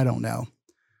 I don't know,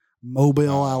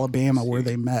 Mobile, Alabama, where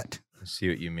they met. I see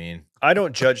what you mean. I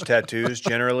don't judge tattoos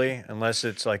generally, unless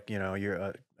it's like, you're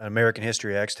an American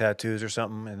History X tattoos or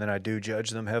something, and then I do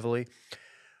judge them heavily.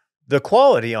 The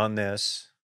quality on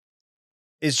this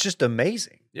is just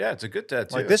amazing. Yeah, it's a good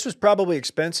tattoo. Like, this was probably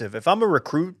expensive. If I'm a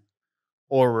recruit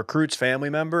or a recruit's family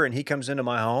member and he comes into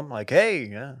my home, like, hey,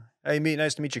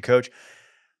 nice to meet you, coach.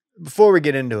 Before we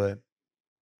get into it,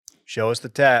 show us the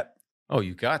tat. Oh,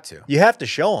 you got to. You have to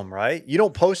show them, right? You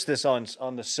don't post this on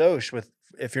the soch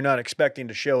if you're not expecting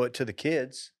to show it to the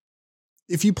kids.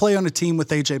 If you play on a team with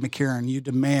AJ McCarron, you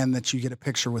demand that you get a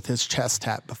picture with his chest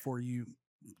tat before you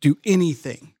do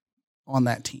anything on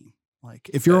that team. Like,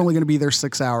 if you're only going to be there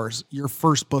 6 hours, your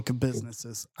first book of business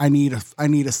is, I need a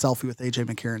selfie with AJ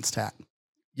McCarron's tat.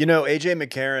 AJ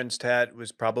McCarron's tat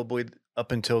was probably,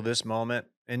 up until this moment,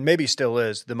 and maybe still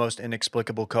is, the most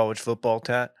inexplicable college football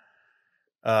tat.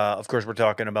 Of course, we're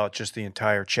talking about just the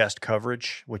entire chest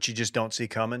coverage, which you just don't see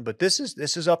coming. But this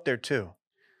is up there too.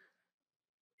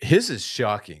 His is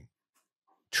shocking,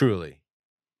 truly.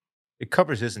 It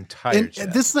covers his entire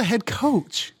chest. This is the head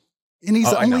coach, and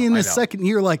he's only in his second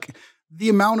year. Like, the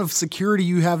amount of security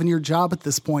you have in your job at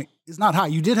this point is not high.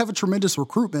 You did have a tremendous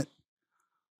recruitment,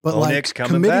 but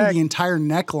committing the entire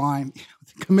neckline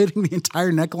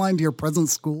to your present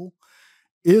school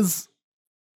is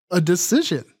a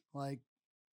decision. Like,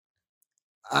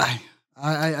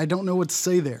 I don't know what to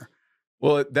say there.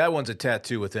 Well, that one's a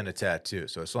tattoo within a tattoo,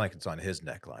 so it's not like it's on his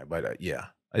neckline. But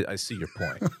I see your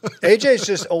point. AJ's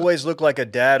just always looked like a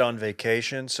dad on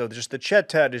vacation, so just the Chet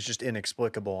tat is just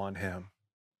inexplicable on him.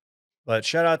 But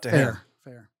shout out to him.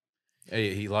 Fair.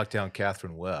 Hey, he locked down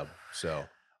Catherine Webb, so.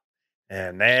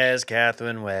 And there's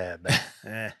Catherine Webb.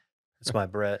 That's my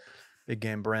Brett. Big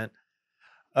game Brent.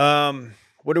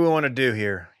 What do we want to do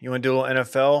here? You want to do a little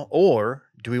NFL, or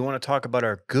do we want to talk about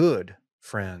our good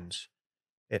friends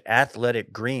at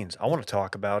Athletic Greens? I want to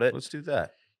talk about it. Let's do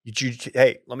that.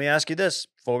 Hey, let me ask you this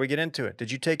before we get into it.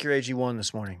 Did you take your AG1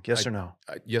 this morning? Yes or no?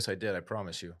 Yes, I did. I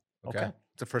promise you. Okay.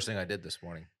 It's the first thing I did this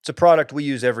morning. It's a product we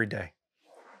use every day,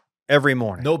 every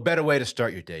morning. No better way to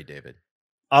start your day, David.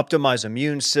 Optimize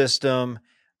immune system,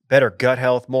 better gut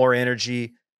health, more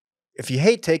energy. If you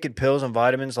hate taking pills and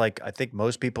vitamins like I think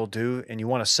most people do, and you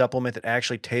want a supplement that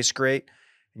actually tastes great,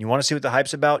 and you want to see what the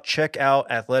hype's about, check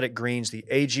out Athletic Greens, the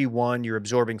AG1. You're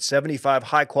absorbing 75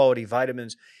 high-quality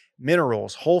vitamins,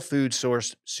 minerals, whole food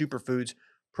sourced superfoods,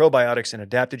 probiotics, and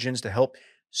adaptogens to help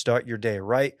start your day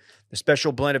right. The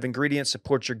special blend of ingredients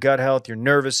supports your gut health, your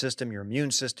nervous system, your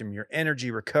immune system, your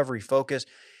energy, recovery, focus,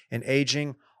 and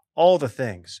aging, all the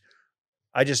things.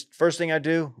 First thing I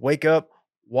do, wake up,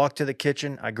 walk to the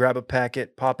kitchen, I grab a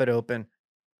packet, pop it open,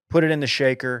 put it in the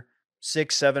shaker,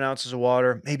 6-7 ounces of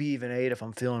water, maybe even 8 if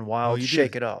I'm feeling wild.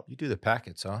 Shake it up. You do the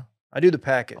packets, huh? I do the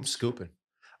packets. I'm scooping.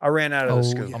 I ran out of the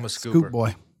scoop. yeah. I'm a Scoop scooper.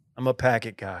 boy. I'm a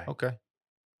packet guy. Okay.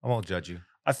 I won't judge you.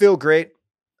 I feel great.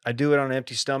 I do it on an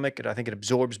empty stomach, and I think it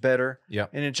absorbs better. Yeah.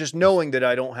 And it's just knowing that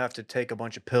I don't have to take a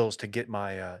bunch of pills to get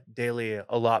my daily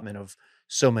allotment of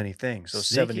so many things, so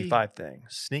Sneaky. 75 things.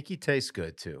 Sneaky tastes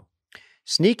good too.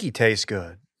 Sneaky tastes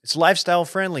good. It's lifestyle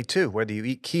friendly too, whether you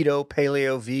eat keto,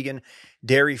 paleo, vegan,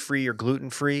 dairy-free, or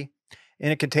gluten-free.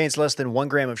 And it contains less than 1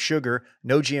 gram of sugar,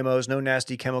 no GMOs, no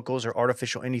nasty chemicals or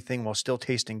artificial anything while still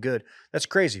tasting good. That's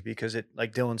crazy because it,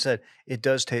 like Dylan said, it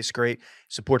does taste great,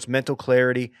 supports mental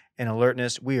clarity and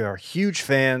alertness. We are huge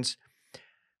fans.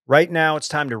 Right now, it's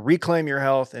time to reclaim your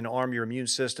health and arm your immune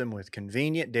system with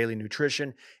convenient daily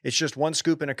nutrition. It's just 1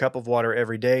 scoop in a cup of water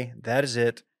every day. That is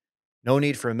it. No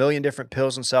need for a million different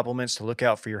pills and supplements to look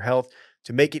out for your health.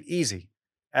 To make it easy,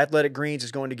 Athletic Greens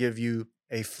is going to give you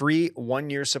a free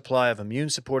 1-year supply of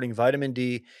immune-supporting vitamin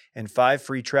D and 5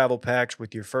 free travel packs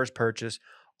with your first purchase.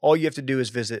 All you have to do is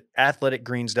visit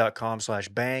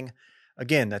athleticgreens.com/bang.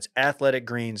 Again, that's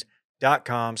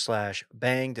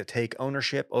athleticgreens.com/bang to take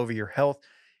ownership over your health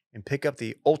and pick up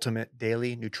the ultimate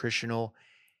daily nutritional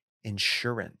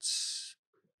insurance.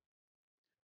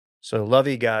 So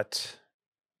Lovey got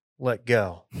let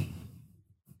go.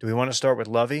 Do we want to start with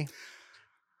Lovey?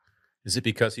 Is it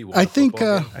because he won? I a think,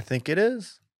 football game? I think it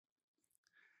is.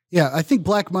 Yeah, I think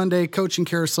Black Monday coaching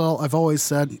carousel, I've always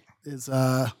said, is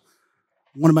one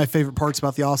of my favorite parts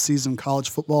about the offseason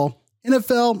college football.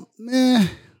 NFL,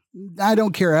 I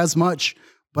don't care as much,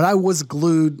 but I was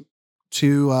glued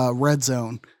to Red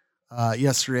Zone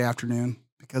yesterday afternoon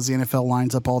because the NFL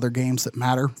lines up all their games that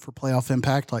matter for playoff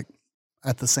impact, like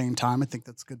at the same time. I think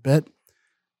that's a good bit.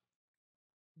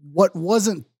 What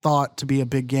wasn't thought to be a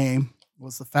big game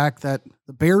was the fact that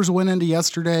the Bears went into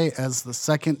yesterday as the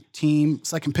second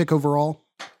pick overall,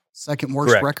 second worst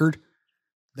Correct. record.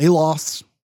 They lost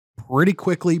pretty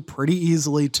quickly, pretty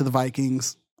easily to the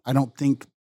Vikings. I don't think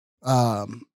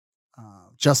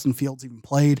Justin Fields even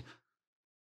played.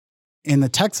 And the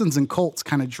Texans and Colts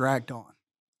kind of dragged on.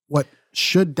 What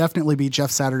should definitely be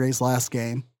Jeff Saturday's last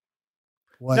game.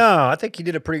 No, I think he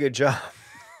did a pretty good job.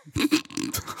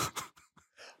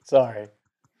 Sorry.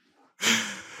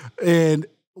 And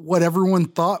what everyone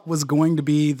thought was going to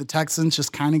be the Texans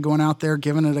just kind of going out there,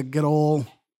 giving it a good old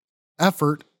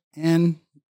effort and,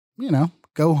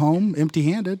 go home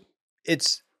empty-handed.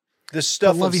 It's the But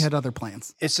stuff Lovey of, had other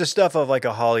plans. it's the stuff of like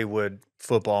a Hollywood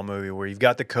football movie where you've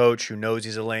got the coach who knows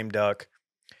he's a lame duck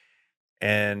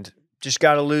and just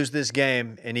got to lose this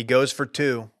game, and he goes for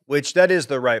 2, which that is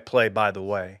the right play, by the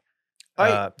way.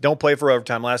 Don't play for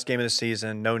overtime. Last game of the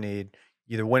season, no need.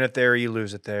 Either win it there or you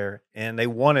lose it there. And they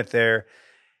won it there,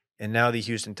 and now the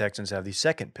Houston Texans have the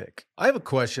second pick. I have a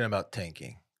question about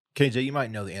tanking. KJ, you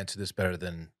might know the answer to this better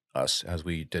than us, as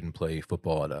we didn't play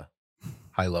football at a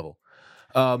high level.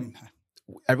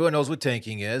 Everyone knows what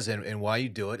tanking is and why you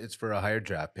do it. It's for a higher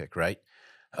draft pick, right?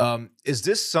 Is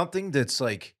this something that's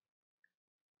like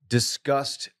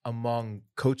discussed among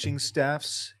coaching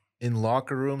staffs in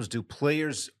locker rooms? Do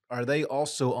players, are they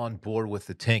also on board with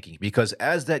the tanking? Because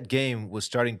as that game was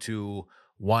starting to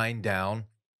wind down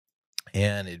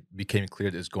and it became clear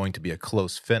that it was going to be a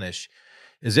close finish,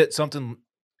 is it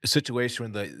a situation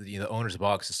when the owner's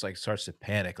box just like starts to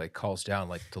panic, like calls down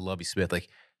like to Lovie Smith, like,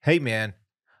 hey man,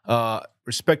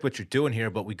 respect what you're doing here,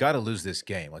 but we got to lose this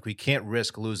game. Like we can't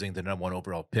risk losing the number 1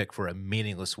 overall pick for a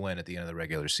meaningless win at the end of the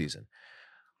regular season.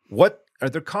 What are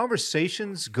there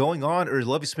conversations going on, or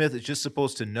Lovie Smith is just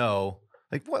supposed to know?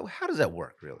 Like, how does that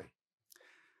work, really?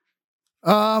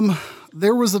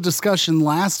 There was a discussion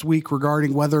last week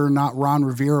regarding whether or not Ron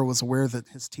Rivera was aware that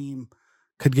his team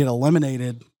could get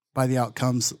eliminated by the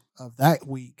outcomes of that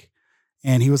week,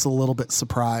 and he was a little bit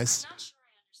surprised. Not sure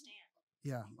I understand.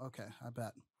 Yeah, okay, I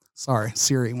bet. Sorry,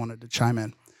 Siri wanted to chime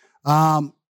in.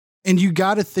 And you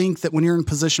got to think that when you're in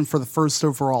position for the first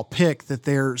overall pick, that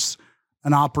there's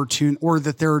an opportunity, or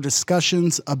that there are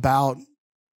discussions about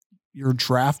your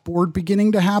draft board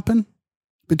beginning to happen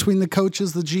between the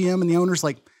coaches, the GM, and the owners,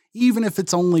 like even if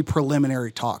it's only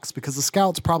preliminary talks, because the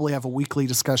scouts probably have a weekly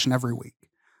discussion every week.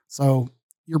 So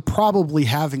you're probably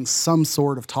having some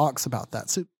sort of talks about that.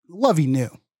 So Lovey knew.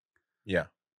 Yeah.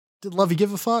 Did Lovey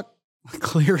give a fuck?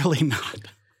 Clearly not.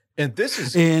 And this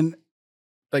is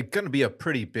like going to be a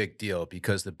pretty big deal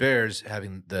because the Bears,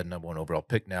 having the number 1 overall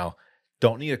pick now,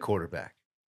 don't need a quarterback.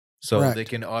 So Correct. they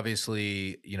can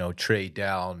obviously, trade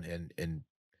down and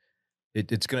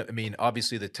it's going to, I mean,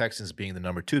 obviously the Texans being the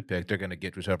number 2 pick, they're going to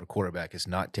get whichever quarterback is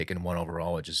not taken 1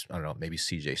 overall, which is, I don't know, maybe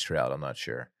CJ Stroud. I'm not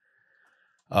sure.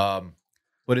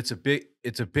 But it's a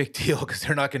big deal because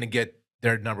they're not going to get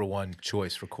their number 1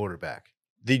 choice for quarterback.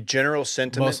 The general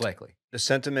sentiment Most likely. the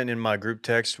sentiment in my group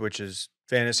text, which is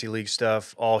fantasy league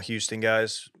stuff, all Houston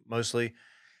guys mostly,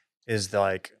 is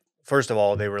like, first of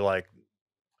all, they were like,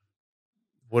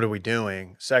 what are we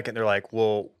doing? Second, they're like,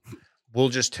 well, we'll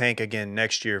just tank again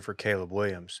next year for Caleb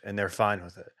Williams, and they're fine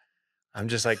with it. I'm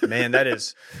just like, man, that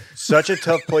is such a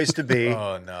tough place to be.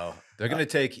 Oh, no. They're going to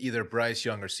take either Bryce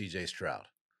Young or CJ Stroud.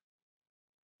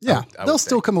 Yeah, I would they'll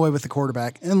still think. come away with the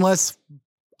quarterback unless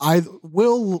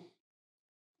Will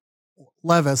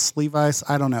Levis,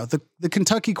 I don't know. The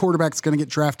Kentucky quarterback's going to get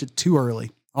drafted too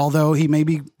early, although he may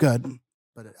be good,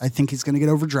 but I think he's going to get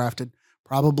overdrafted,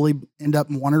 probably end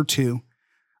up 1 or 2.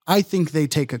 I think they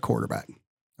take a quarterback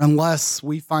unless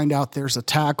we find out there's a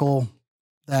tackle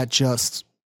that just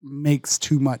makes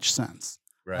too much sense.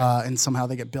 Right. And somehow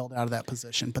they get built out of that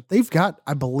position. But they've got,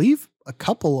 I believe, a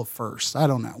couple of firsts. I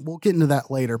don't know. We'll get into that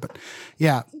later. But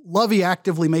yeah, Lovey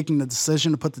actively making the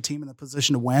decision to put the team in the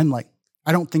position to win. Like,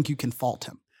 I don't think you can fault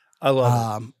him. I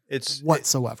love it. It's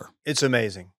whatsoever. It's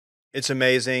amazing. It's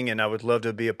amazing, and I would love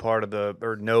to be a part of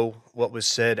or know what was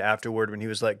said afterward when he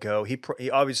was let go. He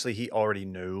obviously he already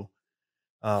knew.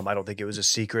 I don't think it was a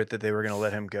secret that they were going to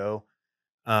let him go.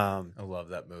 I love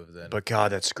that move then. But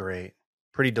God, that's great.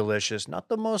 Pretty delicious. Not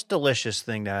the most delicious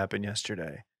thing to happen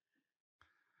yesterday.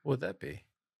 What would that be?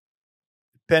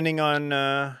 Depending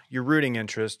on your rooting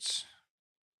interests.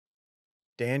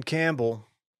 Dan Campbell,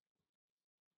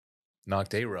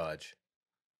 Knocked A-Raj.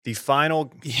 the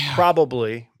final,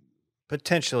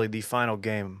 potentially the final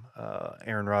game,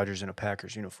 Aaron Rodgers in a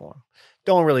Packers uniform.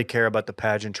 Don't really care about the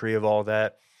pageantry of all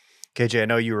that. KJ, I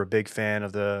know you were a big fan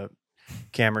of the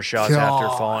camera shots after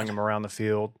following him around the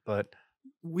field, but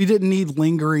We didn't need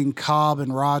lingering Cobb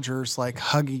and Rodgers like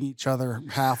hugging each other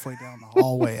halfway down the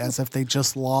hallway as if they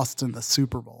just lost in the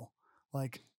Super Bowl.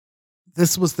 Like,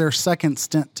 this was their second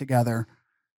stint together,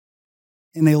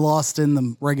 and they lost in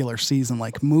the regular season.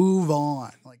 Like, move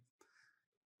on. Like,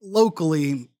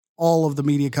 locally, all of the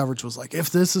media coverage was like, if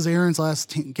this is Aaron's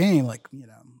last game, like, you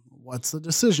know, what's the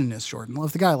decision is, Jordan? Well,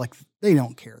 if the guy, like, they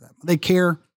don't care that much. They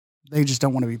care. They just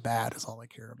don't want to be bad is all they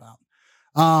care about.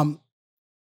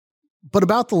 But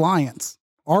about the Lions,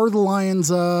 are the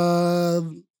Lions,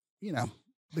 you know,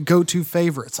 the go-to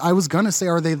favorites? I was going to say,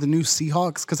 are they the new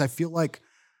Seahawks? Because I feel like,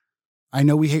 I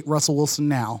know we hate Russell Wilson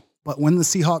now, but when the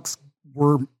Seahawks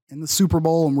were in the Super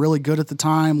Bowl and really good at the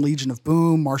time, Legion of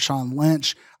Boom, Marshawn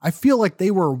Lynch, I feel like they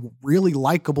were a really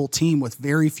likable team with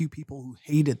very few people who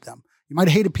hated them. You might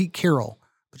have hated Pete Carroll,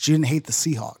 but you didn't hate the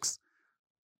Seahawks.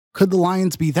 Could the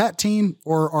Lions be that team,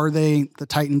 or are they the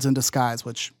Titans in disguise,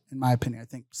 which, in my opinion, I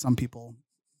think some people,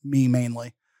 me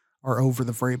mainly, are over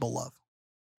the Vrabel love?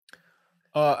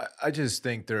 I just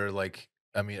think they're like,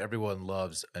 I mean, everyone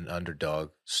loves an underdog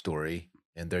story,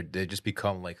 and they just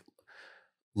become like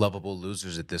lovable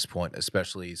losers at this point,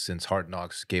 especially since Hard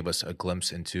Knocks gave us a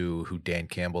glimpse into who Dan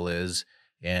Campbell is,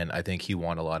 and I think he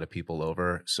won a lot of people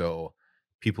over. So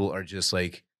people are just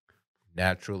like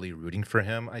naturally rooting for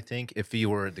him. I think if he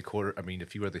were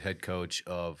if you were the head coach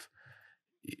of,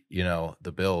 you know,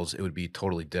 the Bills, it would be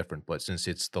totally different. But since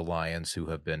it's the Lions, who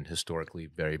have been historically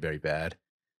very, very bad,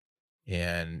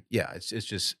 and yeah, it's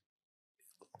just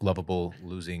lovable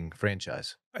losing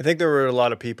franchise. I think there were a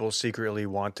lot of people secretly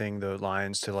wanting the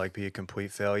Lions to like be a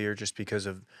complete failure just because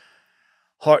of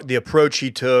the approach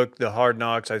he took, the Hard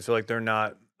Knocks. I feel like they're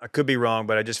not. I could be wrong,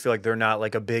 but I just feel like they're not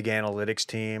like a big analytics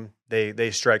team. They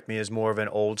strike me as more of an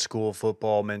old school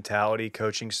football mentality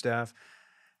coaching staff,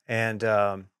 and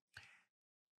I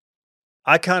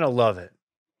kind of love it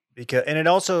and it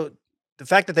also the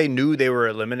fact that they knew they were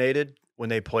eliminated when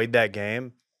they played that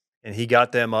game, and he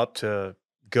got them up to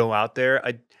go out there.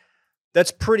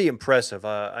 That's pretty impressive.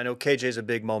 I know KJ's a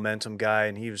big momentum guy,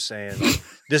 and he was saying like,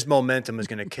 this momentum is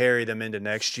going to carry them into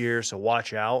next year, so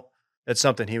watch out. That's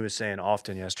something he was saying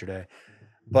often yesterday.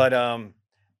 But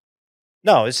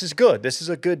no, this is good. This is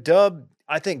a good dub.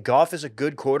 I think Goff is a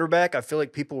good quarterback. I feel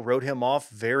like people wrote him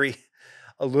off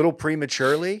a little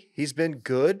prematurely. He's been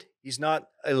good. He's not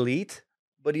elite,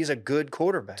 but he's a good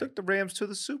quarterback. Took the Rams to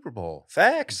the Super Bowl.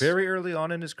 Facts. Very early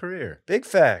on in his career. Big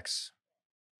facts.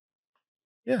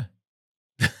 Yeah.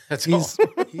 That's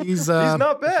He's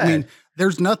not bad. I mean,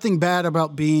 there's nothing bad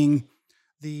about being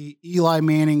the Eli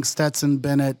Manning, Stetson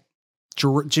Bennett,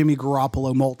 Jimmy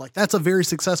Garoppolo mold. Like, that's a very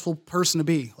successful person to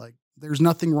be. Like, there's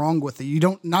nothing wrong with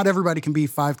it. Not everybody can be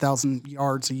 5,000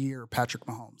 yards a year, Patrick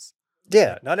Mahomes.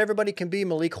 Yeah, not everybody can be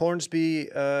Malik Hornsby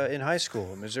in high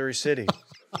school in Missouri City.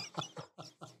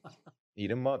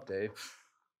 Eat him up, Dave.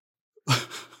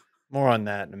 More on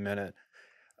that in a minute.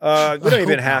 We don't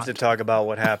even have to talk about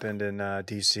what happened in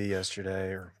D.C. yesterday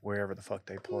or wherever the fuck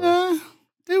they played.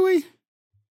 Do we?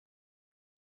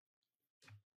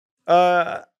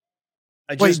 I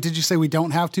Wait, just did you say we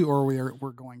don't have to, or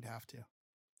we're going to have to?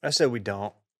 I said we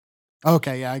don't.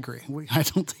 Okay, yeah, I agree. I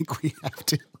don't think we have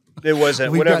to. It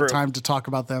wasn't We've whatever. got time to talk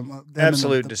about them. And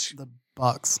Absolute the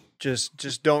Bucks.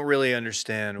 Just don't really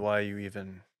understand why you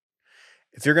even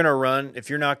if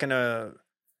you're not gonna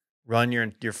run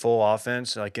your full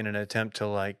offense like in an attempt to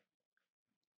like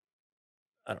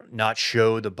not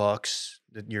show the Bucks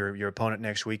that your opponent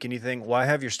next week anything. Why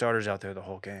have your starters out there the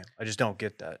whole game? I just don't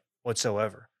get that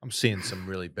whatsoever. I'm seeing some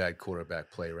really bad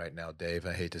quarterback play right now, Dave.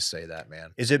 I hate to say that,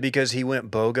 man. Is it because he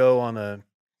went BOGO on a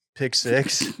pick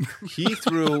six? He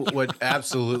threw what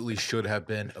absolutely should have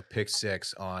been a pick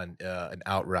six on an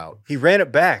out route. He ran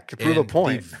it back to prove a And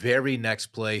point. The very next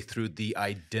play threw the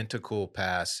identical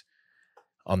pass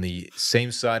on the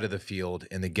same side of the field,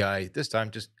 and the guy this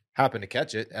time just happened to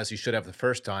catch it as he should have the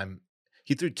first time.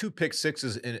 He threw 2 pick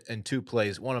sixes in 2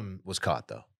 plays. One of them was caught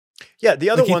though. Yeah, the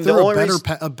other Like one, he the threw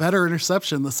only a better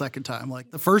interception the second time.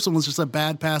 Like the first one was just a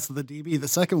bad pass to the DB. The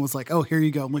second was like, oh, here you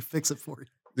go. Let me fix it for you.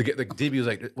 The DB was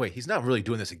like, wait, he's not really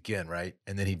doing this again, right?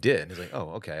 And then he did. And he's like,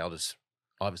 oh, okay, I'm just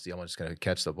going to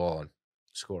catch the ball and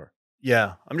score.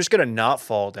 yeah, I'm just gonna not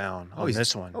fall down on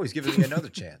this one. Oh, he's giving me another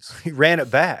chance. He ran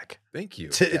it back. Thank you.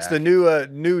 It's the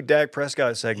Dak. new Dak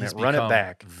Prescott segment. He's Run it become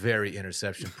back. Very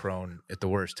interception prone at the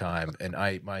worst time. And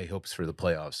my hopes for the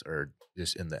playoffs are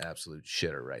just in the absolute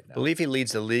shitter right now. I believe he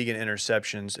leads the league in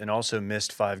interceptions and also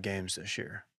missed 5 games this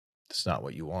year. That's not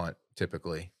what you want,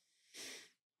 typically.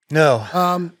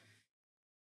 No.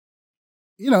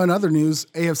 In other news,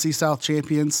 AFC South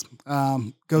champions,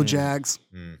 go Jags.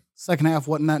 Second half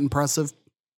wasn't that impressive,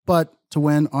 but to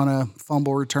win on a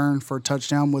fumble return for a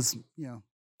touchdown was,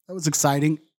 that was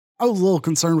exciting. I was a little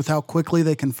concerned with how quickly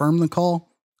they confirmed the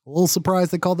call. A little surprised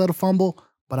they called that a fumble,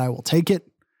 but I will take it.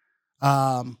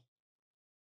 We're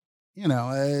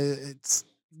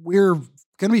going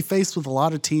to be faced with a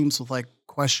lot of teams with like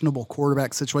questionable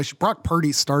quarterback situation. Brock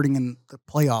Purdy starting in the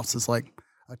playoffs is like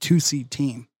a 2-seed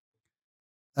team.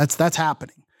 That's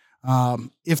happening.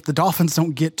 If the Dolphins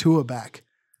don't get Tua back,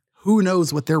 who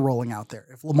knows what they're rolling out there?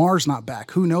 If Lamar's not back,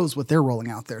 who knows what they're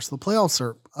rolling out there? So the playoffs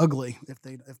are ugly if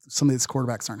some of these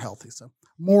quarterbacks aren't healthy. So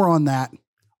more on that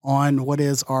on what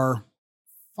is our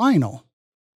final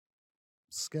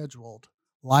scheduled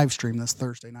live stream this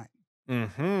Thursday night.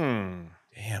 Mm-hmm.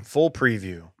 Damn, full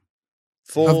preview.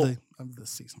 Full of the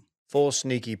season. Full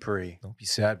sneaky pre. Don't be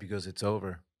sad because it's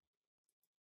over.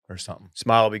 Or something.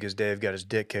 Smile because Dave got his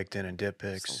dick kicked in dip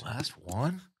It's picks the last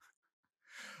one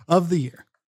of the year.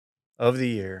 of the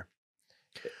year.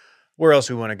 Where else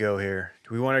we want to go here?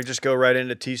 Do we want to just go right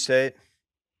into T-State?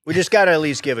 We just got to at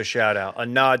least give a shout out, a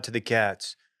nod to the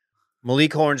Cats.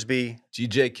 Malik Hornsby.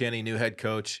 GJ Kinney, new head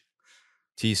coach.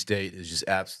 T-State is just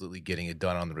absolutely getting it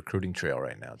done on the recruiting trail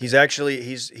right now. He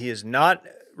is not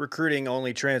recruiting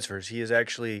only transfers. He is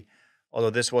actually,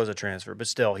 although this was a transfer, but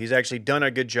still, he's actually done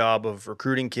a good job of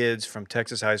recruiting kids from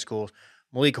Texas high schools.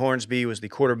 Malik Hornsby was the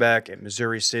quarterback at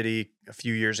Missouri City a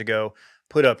few years ago,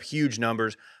 put up huge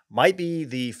numbers, might be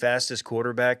the fastest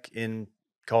quarterback in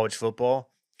college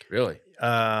football. Really?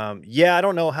 Yeah, I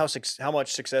don't know how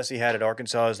much success he had at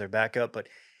Arkansas as their backup, but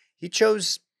he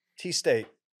chose T-State,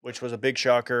 which was a big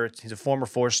shocker. He's a former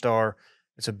 4-star.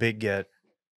 It's a big get.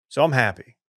 So I'm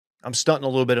happy. I'm stunting a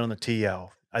little bit on the TL.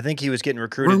 I think he was getting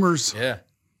recruited. Rumors. Yeah.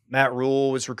 Matt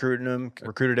Rule was recruited him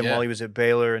Yeah. while he was at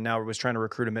Baylor, and now was trying to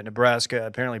recruit him at Nebraska.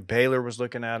 Apparently Baylor was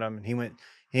looking at him, and he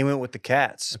went with the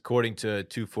Cats. According to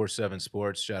 247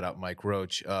 Sports, shout out Mike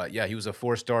Roach. Yeah, he was a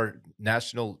 4-star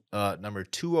national number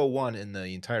 201 in the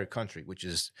entire country, which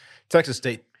is Texas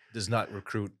State does not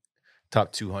recruit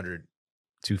top 200,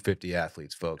 250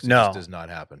 athletes, folks. It No. just does not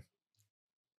happen.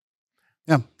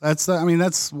 Yeah,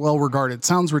 that's well regarded.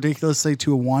 Sounds ridiculous to say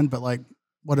 201, but like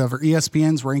whatever.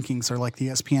 ESPN's rankings are like the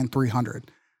ESPN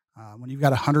 300. When you've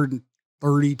got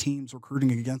 130 teams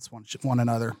recruiting against one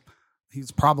another,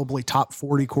 he's probably top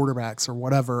 40 quarterbacks or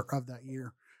whatever of that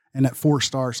year. And at 4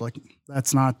 stars, like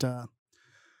that's not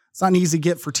it's not an easy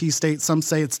get for T-State. Some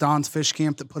say it's Don's Fish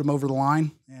Camp that put him over the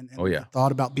line and Oh, yeah.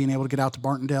 thought about being able to get out to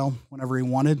Bartondale whenever he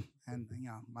wanted. And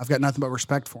I've got nothing but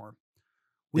respect for him.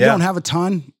 We Yeah. don't have a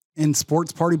ton in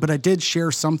Sports Party, but I did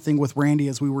share something with Randy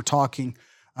as we were talking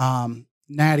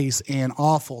natties and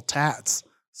awful tats.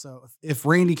 So if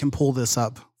Randy can pull this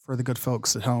up for the good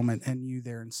folks at home and you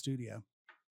there in studio,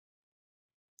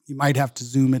 you might have to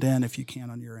zoom it in if you can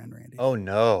on your end, Randy. Oh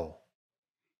no,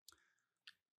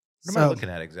 What am I looking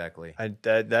at exactly?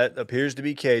 that appears to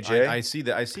be KJ. I see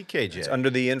that. I see KJ. It's under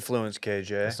the influence, KJ.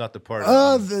 That's not the part.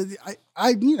 I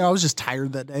was just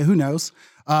tired that day. Who knows?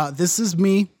 This is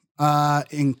me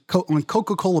on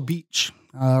Coca-Cola Beach,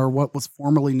 or what was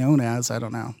formerly known as, I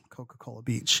don't know, Coca-Cola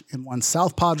Beach in one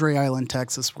South Padre Island,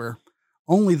 Texas, where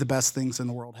only the best things in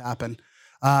the world happen.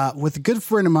 With a good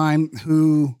friend of mine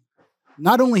who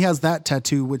not only has that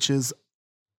tattoo, which is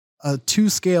a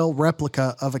 2-scale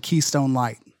replica of a Keystone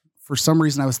Light. For some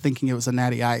reason, I was thinking it was a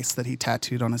Natty Ice that he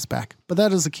tattooed on his back, but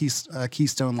that is a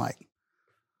Keystone Light.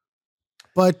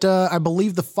 But I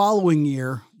believe the following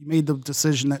year, you made the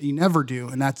decision that you never do,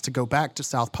 and that's to go back to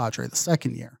South Padre the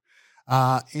second year.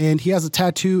 And he has a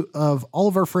tattoo of all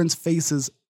of our friends' faces,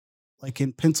 like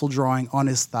in pencil drawing on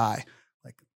his thigh,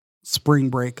 like spring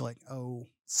break, like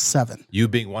 07. You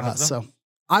being one of them? So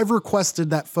I've requested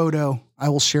that photo. I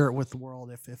will share it with the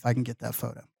world if I can get that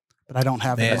photo, but I don't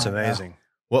have it. That's amazing.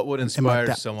 What would in my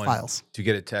inspire someone files. to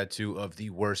get a tattoo of the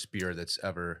worst beer that's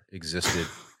ever existed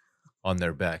on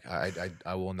their back?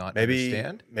 I will not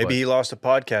understand. Maybe he lost a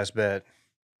podcast bet,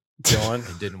 Dylan,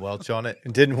 and didn't welch on it.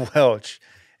 and didn't welch.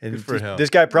 And Good for him. This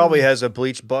guy probably has a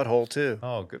bleached butthole too.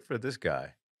 Oh, good for this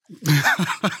guy.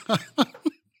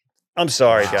 I'm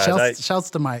sorry, guys. Shouts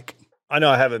to Mike. I know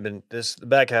I haven't been the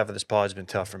back half of this pod has been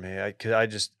tough for me.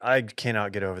 I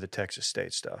cannot get over the Texas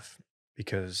State stuff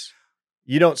because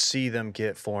you don't see them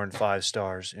get 4 and 5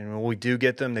 stars, and when we do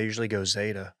get them, they usually go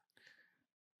Zeta.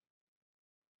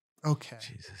 Okay.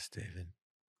 Jesus, David.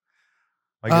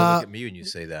 Why you gotta look at me when you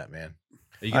say that, man?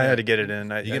 I had to get it in.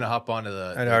 You're going to hop onto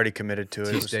the I'd already committed to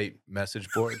it. T-State message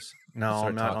boards? No, Start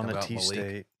I'm not talking on the about Malik?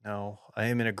 T-State. No, I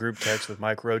am in a group text with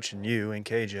Mike Roach and you and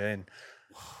KJ, and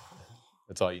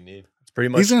That's all you need. it's pretty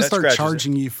much. He's going to that start scratches it.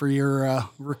 charging you for your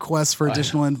requests for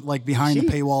additional and like behind the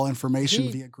paywall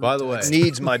information via group. By the way, text.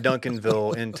 Needs my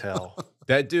Duncanville intel.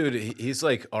 That dude, he's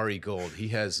like Ari Gold. He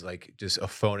has like just a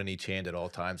phone in each hand at all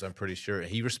times, I'm pretty sure.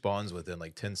 He responds within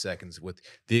like 10 seconds with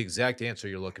the exact answer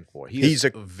you're looking for. He's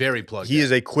very plugged in. He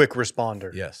is a quick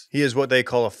responder. Yes. He is what they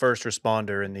call a first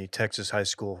responder in the Texas high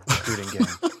school recruiting game.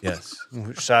 Yes.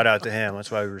 Shout out to him.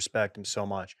 That's why we respect him so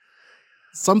much.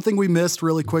 Something we missed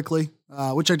really quickly,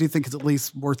 which I do think is at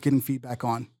least worth getting feedback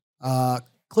on.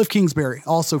 Cliff Kingsbury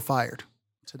also fired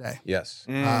today Yes.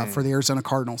 for the Arizona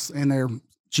Cardinals and their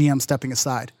GM stepping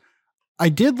aside. I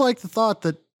did like the thought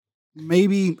that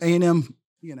maybe A&M,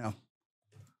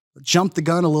 jumped the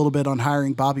gun a little bit on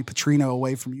hiring Bobby Petrino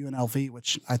away from UNLV,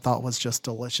 which I thought was just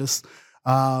delicious.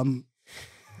 I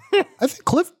think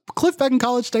Cliff back in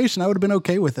College Station, I would have been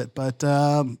okay with it, but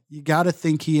you got to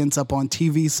think he ends up on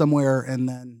TV somewhere, and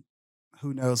then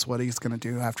who knows what he's going to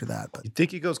do after that. But You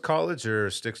think he goes college or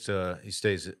he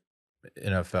stays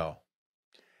NFL?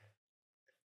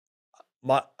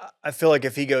 I feel like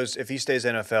if he stays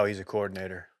NFL, he's a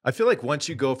coordinator. I feel like once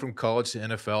you go from college to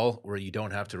NFL where you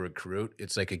don't have to recruit,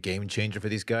 it's like a game changer for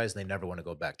these guys, and they never want to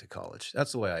go back to college.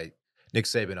 That's the way Nick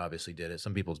Saban obviously did it.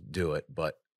 Some people do it,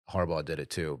 but Harbaugh did it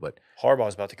too. But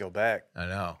Harbaugh's about to go back. I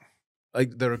know.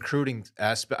 Like the recruiting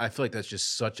aspect, I feel like that's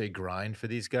just such a grind for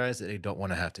these guys that they don't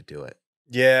want to have to do it.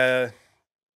 Yeah. And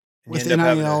you with end up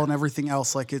having NIL and everything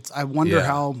else, like I wonder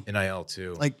how NIL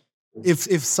too. like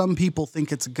if some people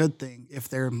think it's a good thing, if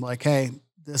they're like, hey,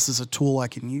 this is a tool I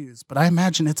can use. But I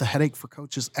imagine it's a headache for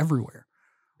coaches everywhere.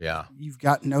 Yeah. You've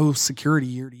got no security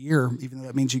year to year, even though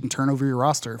that means you can turn over your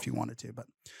roster if you wanted to.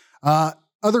 But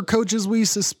other coaches we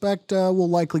suspect will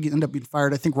likely end up being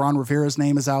fired. I think Ron Rivera's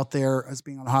name is out there as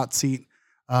being on a hot seat.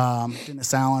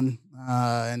 Dennis Allen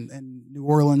and New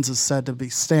Orleans is said to be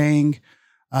staying.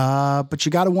 But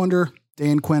you got to wonder,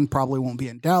 Dan Quinn probably won't be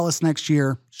in Dallas next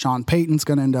year. Sean Payton's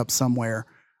going to end up somewhere.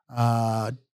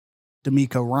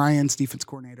 D'Amico Ryans, defense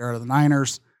coordinator out of the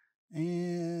Niners.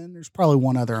 And there's probably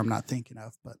one other I'm not thinking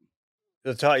of. But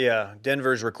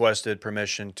Denver's requested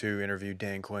permission to interview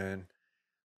Dan Quinn.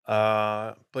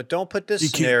 But don't put this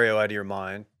scenario out of your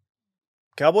mind.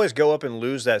 Cowboys go up and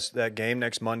lose that game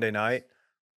next Monday night.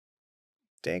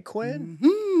 Dan Quinn,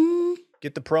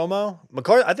 get the promo.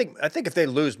 McCarthy. I think if they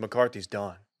lose, McCarthy's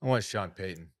done. I want Sean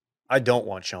Payton. I don't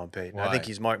want Sean Payton. Why? I think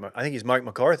he's Mike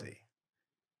McCarthy.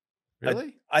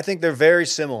 Really? I think they're very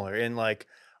similar in like.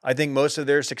 I think most of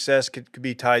their success could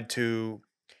be tied to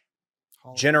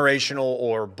generational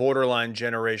or borderline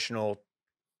generational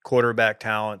quarterback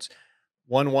talents.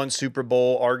 Won one Super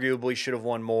Bowl, arguably should have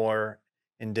won more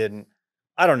and didn't.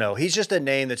 I don't know. He's just a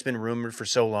name that's been rumored for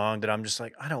so long that I'm just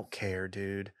like, I don't care,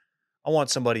 dude. I want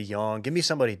somebody young. Give me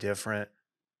somebody different.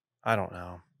 I don't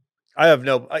know.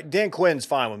 Dan Quinn's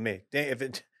fine with me. If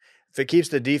it keeps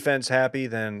the defense happy,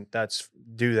 then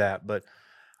do that. But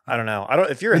I don't know.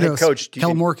 If you're a head coach,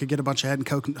 Kellen Moore could get a bunch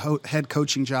of head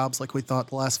coaching jobs like we thought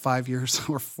the last 5 years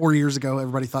or 4 years ago.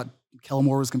 Everybody thought Kellen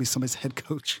Moore was going to be somebody's head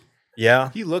coach. Yeah.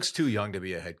 He looks too young to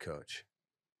be a head coach.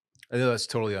 I know that's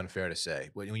totally unfair to say.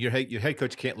 When your head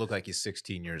coach can't look like he's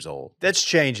 16 years old. That's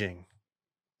changing.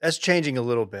 That's changing a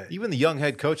little bit. Even the young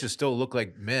head coaches still look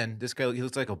like men. This guy, he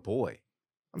looks like a boy.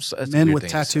 That's a Men weird with thing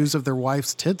to say. tattoos of their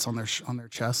wife's tits on their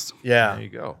chest. Yeah. There you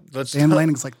go. Dan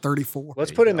Lanning's like 34.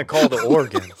 Let's There put you in the go. call to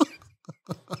Oregon.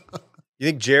 You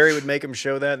think Jerry would make him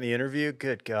show that in the interview?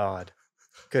 Good God.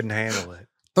 Couldn't handle it.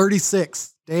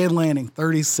 36. Dan Lanning,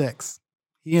 36.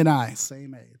 He and I,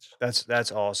 same age.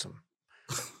 That's awesome.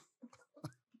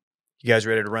 You guys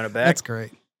ready to run it back? That's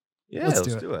great. Yeah, Let's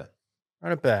let's do do it.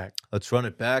 Run it back. Let's run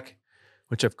it back,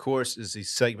 which of course is the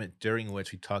segment during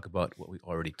which we talk about what we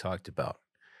already talked about.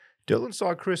 Dylan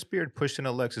saw Chris Beard push in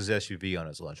a Lexus SUV on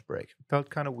his lunch break. Felt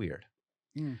kind of weird.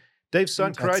 Mm. Dave's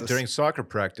son cried Texas. during soccer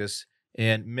practice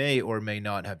and may or may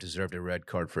not have deserved a red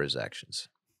card for his actions.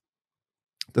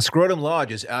 The Scrotum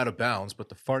Lodge is out of bounds, but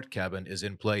the fart cabin is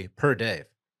in play per Dave.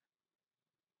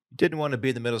 He didn't want to be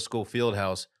in the middle school field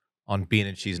house on bean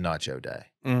and cheese nacho day.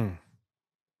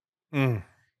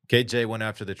 KJ went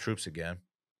after the troops again.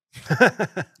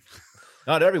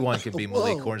 Not everyone can be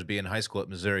Malik Whoa. Hornsby in high school at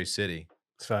Missouri City.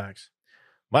 It's facts.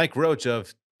 Mike Roach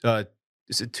of,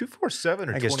 is it 247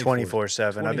 or I guess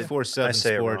 24/7. 24/7 I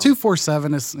say it wrong. Sports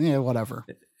 247 is, yeah, whatever.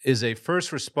 is a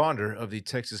first responder of the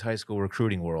Texas high school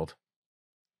recruiting world.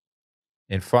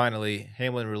 And finally,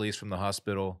 Hamlin released from the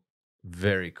hospital.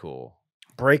 Very cool.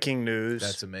 Breaking news.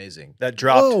 That's amazing. that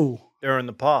dropped Whoa. during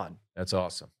the pod. That's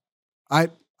awesome.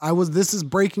 This is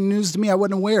breaking news to me. I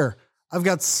wasn't aware. I've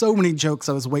got so many jokes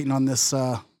I was waiting on this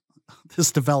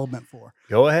this development for.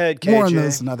 Go ahead, KJ. More on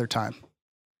those another time.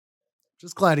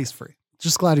 Just glad he's free.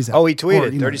 Just glad he's out. Oh, he Or,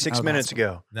 tweeted you know, 36 out of the minutes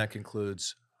hospital. ago. And that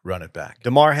concludes Run It Back.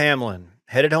 DeMar Hamlin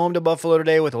headed home to Buffalo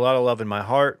today with a lot of love in my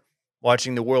heart.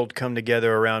 Watching the world come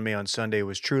together around me on Sunday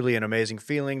was truly an amazing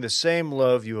feeling. The same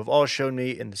love you have all shown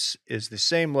me is the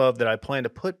same love that I plan to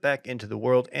put back into the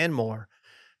world and more.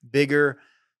 Bigger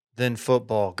than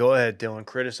football. Go ahead, Dylan.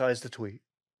 Criticize the tweet.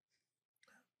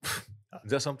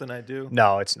 Is that something I do?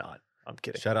 No, it's not. I'm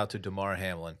kidding. Shout out to DeMar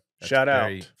Hamlin. That's Shout out.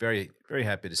 very, very, very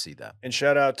happy to see that. And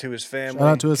shout out to his family. Shout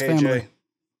out to his KJ. family.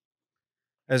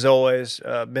 As always,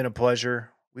 been a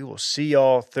pleasure. We will see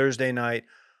y'all Thursday night,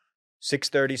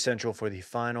 6:30 Central for the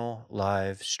final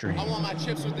live stream. I want my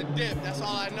chips with the dip. That's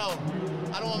all I know.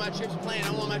 I don't want my chips plain.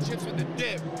 I want my chips with the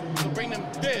dip. So bring them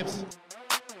dips.